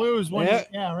hard to lose. Right.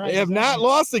 They have not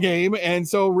lost a game, and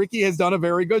so Ricky has done a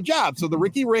very good job. So the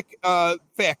Ricky Rick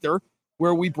factor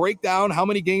where we break down how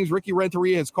many games Ricky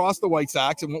Renteria has cost the White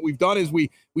Sox. And what we've done is we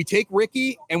take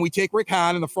Ricky and we take Rick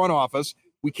Hahn in the front office.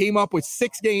 We came up with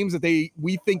 6 games that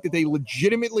we think that they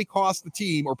legitimately cost the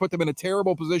team or put them in a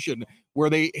terrible position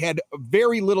where they had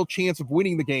very little chance of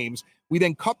winning the games. We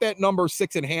then cut that number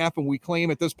 6.5, and we claim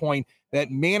at this point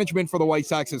that management for the White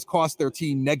Sox has cost their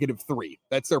team -3.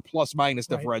 That's their plus-minus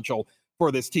differential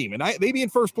for this team. And they'd be in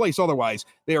first place otherwise.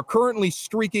 They are currently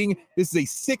streaking. This is a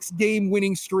 6-game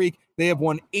winning streak. They have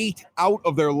won 8 out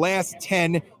of their last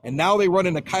 10, and now they run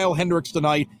into Kyle Hendricks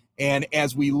tonight. And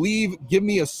as we leave, give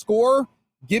me a score.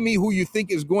 Give me who you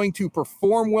think is going to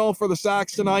perform well for the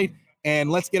Sox tonight,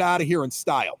 and let's get out of here in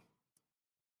style.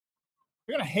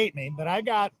 You're going to hate me, but I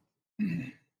got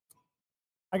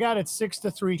it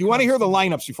 6-3. Do you want to hear the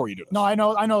lineups before you do this? No, I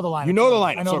know the lineups. You know the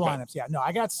lineups. I know the okay. lineups. Yeah, no,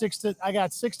 I got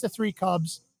 6-3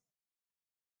 Cubs.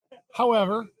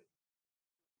 However,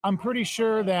 I'm pretty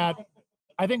sure that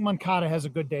I think Moncada has a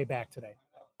good day back today.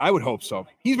 I would hope so.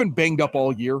 He's been banged up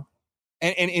all year.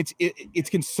 And it's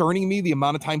concerning me the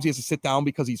amount of times he has to sit down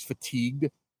because he's fatigued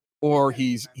or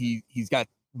he's got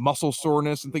muscle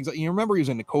soreness and things like that. You remember he was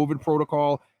in the COVID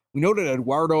protocol. We know that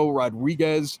Eduardo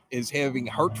Rodriguez is having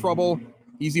heart trouble.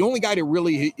 He's the only guy that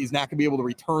really is not going to be able to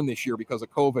return this year because of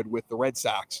COVID with the Red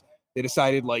Sox. They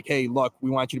decided like, hey, look,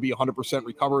 we want you to be 100%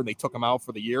 recovered. And they took him out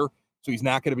for the year. So he's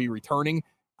not going to be returning.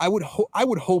 I would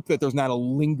hope that there's not a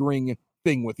lingering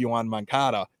thing with Yoan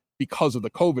Moncada because of the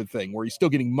COVID thing where he's still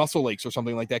getting muscle aches or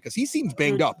something like that because he seems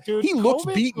banged up. Dude, he looks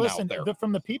COVID, beaten listen, out there.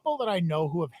 From the people that I know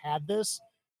who have had this,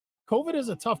 COVID is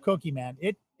a tough cookie, man.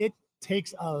 It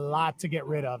takes a lot to get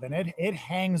rid of, and it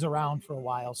hangs around for a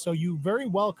while. So you very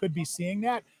well could be seeing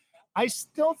that. I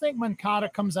still think Moncada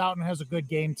comes out and has a good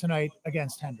game tonight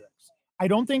against Hendricks. I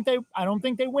don't think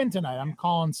they win tonight. I'm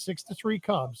calling 6-3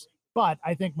 Cubs, but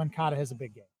I think Moncada has a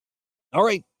big game. All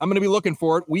right, I'm going to be looking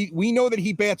for it. We know that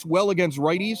he bats well against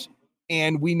righties,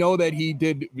 and we know that he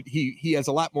had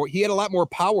a lot more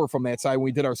power from that side when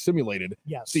we did our simulated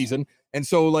season. And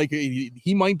so like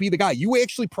he might be the guy. You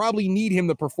actually probably need him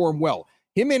to perform well.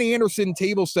 Him and Anderson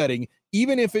table setting,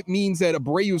 even if it means that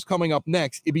Abreu's coming up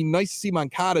next, it'd be nice to see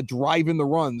Moncada drive in the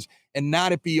runs and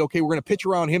not it be, okay, we're going to pitch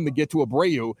around him to get to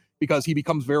Abreu because he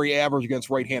becomes very average against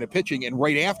right-handed pitching, and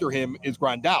right after him is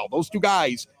Grandal. Those two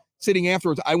guys sitting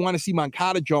afterwards, I want to see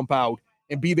Moncada jump out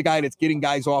and be the guy that's getting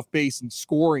guys off base and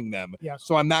scoring them. Yes.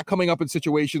 So I'm not coming up in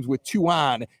situations with 2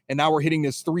 on, and now we're hitting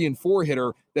this 3 and 4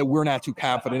 hitter that we're not too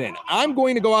confident in. I'm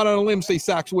going to go out on a limb, say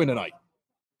Sox win tonight.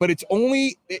 But it's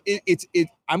only,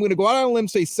 I'm going to go out on a limb,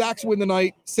 say Sox win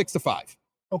tonight 6-5.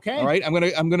 Okay. All right. I'm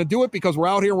going to do it because we're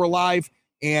out here, we're live.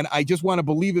 And I just want to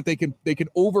believe that they can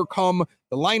overcome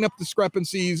the lineup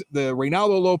discrepancies, the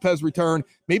Reynaldo Lopez return.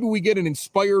 Maybe we get an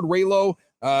inspired Raylo.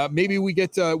 Maybe we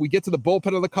get to the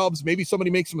bullpen of the Cubs. Maybe somebody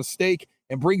makes a mistake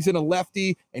and brings in a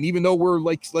lefty. And even though we're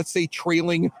like, let's say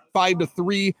trailing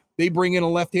 5-3, they bring in a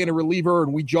left-handed reliever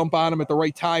and we jump on him at the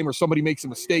right time, or somebody makes a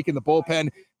mistake in the bullpen.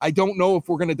 I don't know if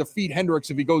we're going to defeat Hendricks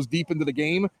if he goes deep into the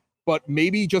game, but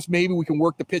maybe, just maybe, we can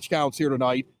work the pitch counts here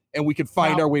tonight and we can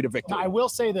find our way to victory. Now, I will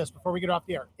say this before we get off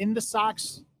the air. In the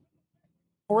Sox,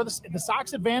 for the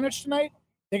Sox advantage tonight,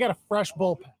 they got a fresh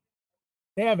bullpen.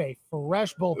 They have a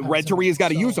fresh bullpen. Renteria's got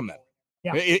to use them then.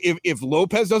 Yeah. If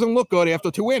Lopez doesn't look good after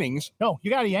 2 innings, no,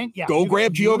 you got to yank. Yeah, go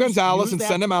grab Gio Gonzalez and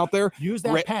send him out there. Use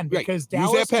that pen because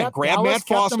Dallas use that pen. Grab Matt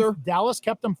Foster. Dallas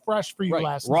kept them fresh for you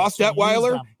last night. Ross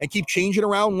Detweiler, and keep changing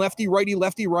around lefty,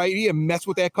 righty, and mess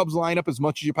with that Cubs lineup as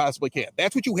much as you possibly can.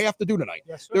 That's what you have to do tonight.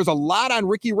 Yes, sir. There's a lot on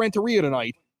Ricky Renteria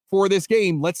tonight for this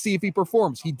game. Let's see if he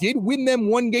performs. He did win them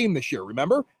 1 game this year,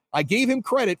 remember? I gave him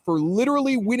credit for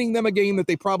literally winning them a game that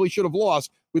they probably should have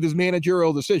lost with his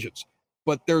managerial decisions.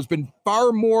 But there's been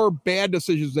far more bad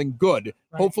decisions than good.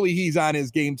 Right. Hopefully he's on his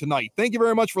game tonight. Thank you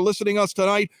very much for listening to us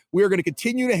tonight. We are going to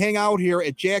continue to hang out here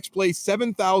at Jack's Place,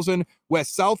 7000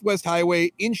 West Southwest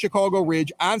Highway in Chicago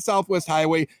Ridge on Southwest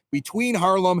Highway between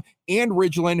Harlem and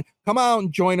Ridgeland. Come out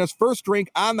and join us. First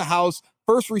drink on the house.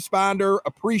 First Responder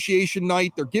Appreciation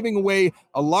Night. They're giving away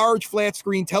a large flat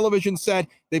screen television set.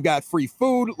 They've got free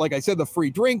food. Like I said, the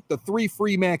free drink, the 3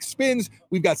 free Max spins.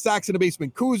 We've got Sox in the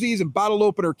Basement koozies and bottle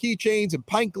opener keychains and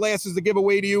pint glasses to give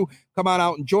away to you. Come on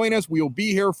out and join us. We will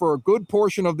be here for a good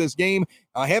portion of this game,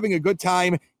 having a good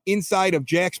time inside of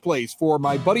Jack's Place. For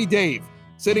my buddy Dave,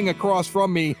 sitting across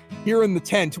from me here in the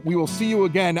tent, we will see you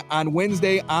again on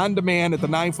Wednesday on demand at the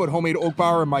 9-foot homemade oak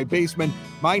bar in my basement.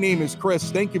 My name is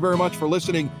Chris. Thank you very much for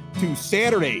listening to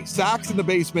Saturday Sox in the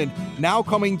Basement, now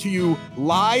coming to you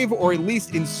live, or at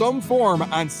least in some form,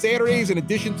 on Saturdays in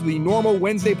addition to the normal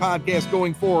Wednesday podcast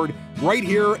going forward right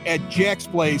here at Jack's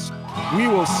Place. We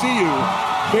will see you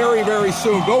very, very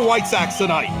soon. Go White Sox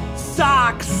tonight.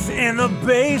 Socks in the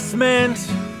basement.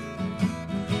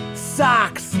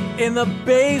 Socks in the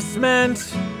basement.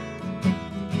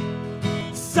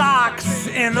 Socks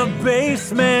in the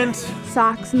basement.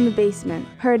 Socks in the Basement.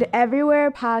 Heard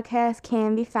everywhere podcasts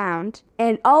can be found,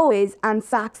 and always on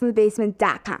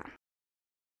socksinthebasement.com.